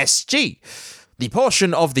OSRCSG. The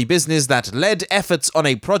portion of the business that led efforts on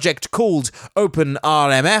a project called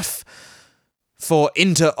OpenRMF for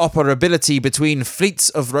interoperability between fleets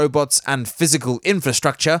of robots and physical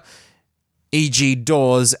infrastructure e.g.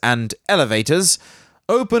 doors and elevators,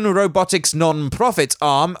 Open Robotics non-profit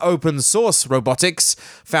arm Open Source Robotics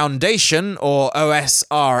Foundation, or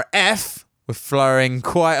OSRF, we're throwing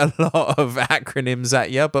quite a lot of acronyms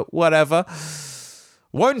at you, but whatever,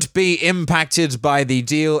 won't be impacted by the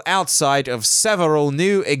deal outside of several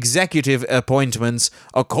new executive appointments,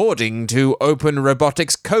 according to Open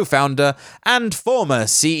Robotics co-founder and former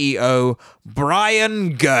CEO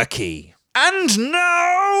Brian Gerke. And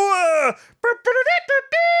now,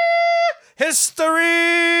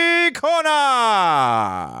 History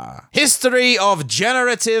Corner! History of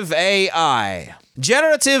generative AI.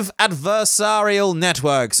 Generative adversarial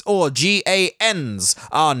networks, or GANs,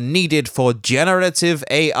 are needed for generative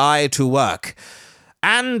AI to work.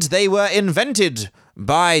 And they were invented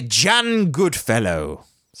by Jan Goodfellow.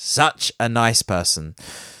 Such a nice person.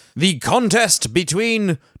 The contest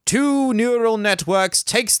between two neural networks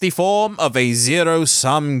takes the form of a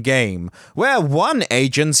zero-sum game, where one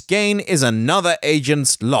agent's gain is another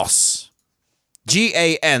agent's loss.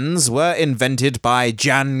 GANs were invented by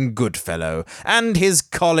Jan Goodfellow and his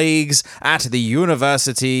colleagues at the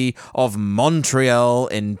University of Montreal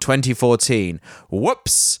in 2014.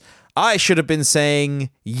 Whoops! I should have been saying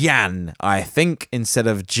Jan, I think, instead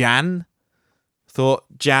of Jan. Thought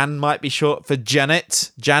Jan might be short for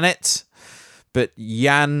Janet. But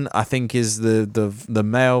Jan, I think, is the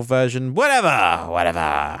male version.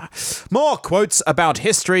 Whatever. More quotes about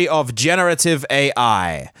history of generative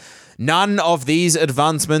AI. None of these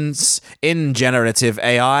advancements in generative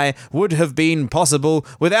AI would have been possible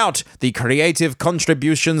without the creative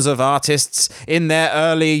contributions of artists in their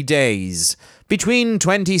early days. Between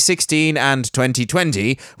 2016 and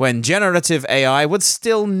 2020, when generative AI was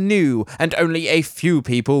still new and only a few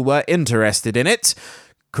people were interested in it,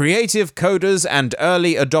 creative coders and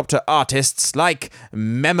early adopter artists like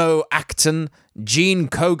Memo Acton, Gene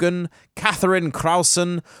Kogan, Catherine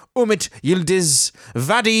Krausen, Umit Yildiz,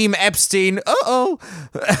 Vadim Epstein,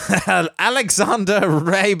 Alexander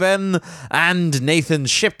Rabin, and Nathan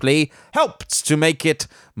Shipley helped to make it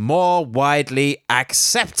more widely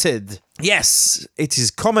accepted. Yes, it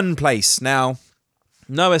is commonplace now.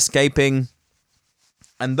 No escaping.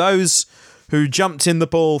 And those who jumped in the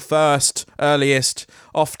pool first, earliest,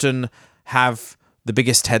 often have the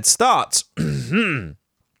biggest head start.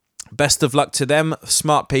 Best of luck to them,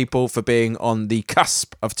 smart people, for being on the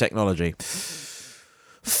cusp of technology.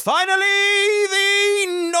 Finally,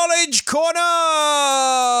 the Knowledge Corner!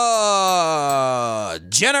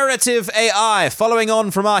 Generative AI. Following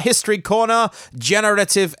on from our History Corner,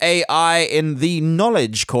 generative AI in the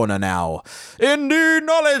Knowledge Corner now. In the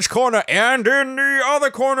Knowledge Corner and in the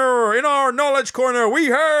other corner, in our Knowledge Corner, we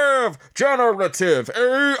have generative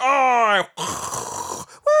AI.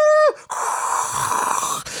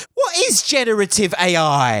 What is generative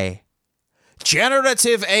AI?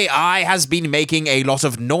 Generative AI has been making a lot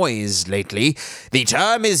of noise lately. The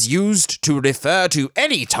term is used to refer to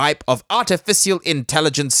any type of artificial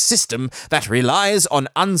intelligence system that relies on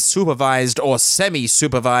unsupervised or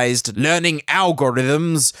semi-supervised learning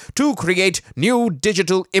algorithms to create new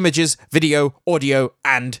digital images, video, audio,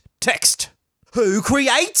 and text. Who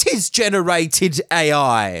created generated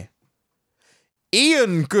AI?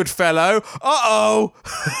 Ian Goodfellow. Uh-oh.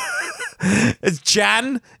 It's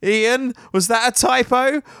Jan, Ian. Was that a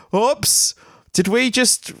typo? Oops. Did we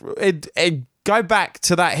just go back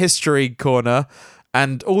to that history corner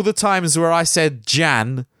and all the times where I said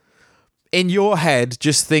Jan, in your head,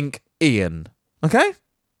 just think Ian. Okay?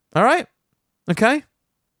 All right? Okay?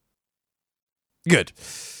 Good.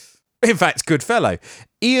 In fact, Goodfellow.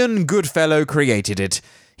 Ian Goodfellow created it.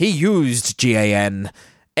 He used GAN.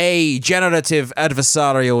 A generative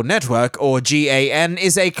adversarial network, or GAN,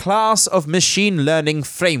 is a class of machine learning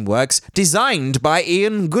frameworks designed by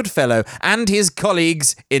Ian Goodfellow and his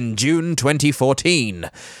colleagues in June 2014.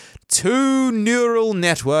 Two neural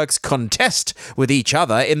networks contest with each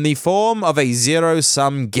other in the form of a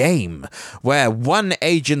zero-sum game, where one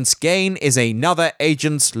agent's gain is another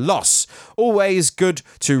agent's loss. Always good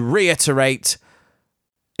to reiterate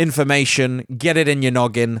information, get it in your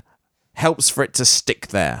noggin, helps for it to stick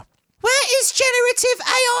there. Where is generative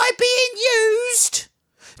AI being used?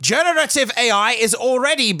 Generative AI is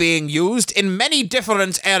already being used in many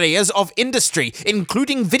different areas of industry,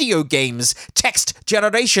 including video games, text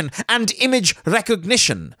generation, and image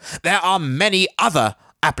recognition. There are many other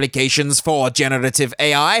applications for generative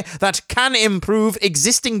AI that can improve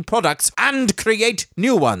existing products and create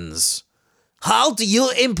new ones. How do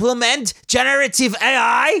you implement generative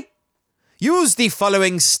AI? Use the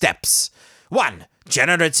following steps. 1.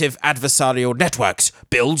 generative adversarial networks.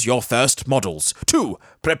 Build your first models. 2.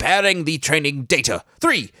 Preparing the training data.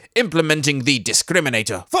 3. Implementing the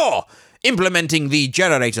discriminator. 4. Implementing the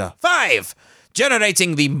generator. 5.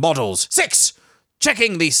 Generating the models. 6.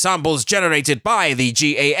 Checking the samples generated by the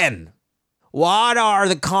GAN. What are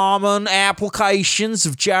the common applications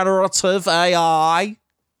of generative AI?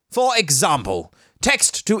 For example,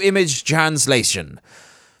 text-to-image translation,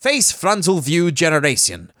 face frontal view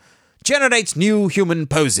generation, generate new human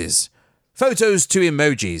poses, photos to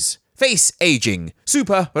emojis, face aging,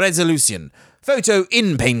 super resolution, photo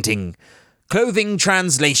in-painting, clothing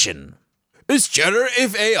translation. Is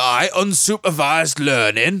generative AI unsupervised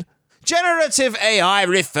learning? Generative AI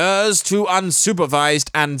refers to unsupervised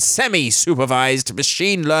and semi-supervised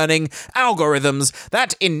machine learning algorithms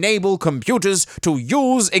that enable computers to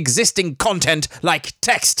use existing content like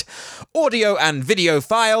text, audio and video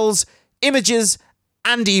files, images,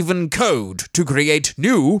 and even code to create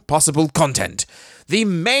new possible content. The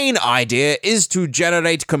main idea is to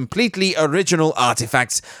generate completely original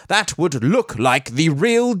artifacts that would look like the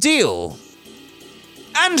real deal.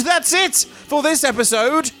 And that's it for this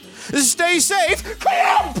episode. Stay safe,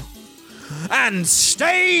 and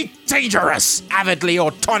stay dangerous, avidly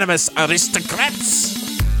autonomous aristocrats.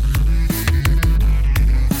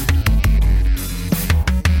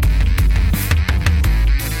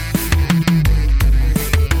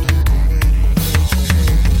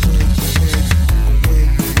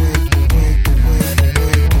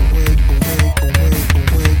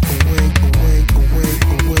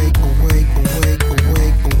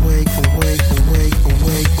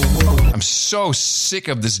 So sick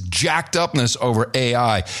of this jacked upness over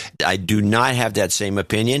AI. I do not have that same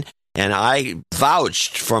opinion, and I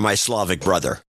vouched for my Slavic brother.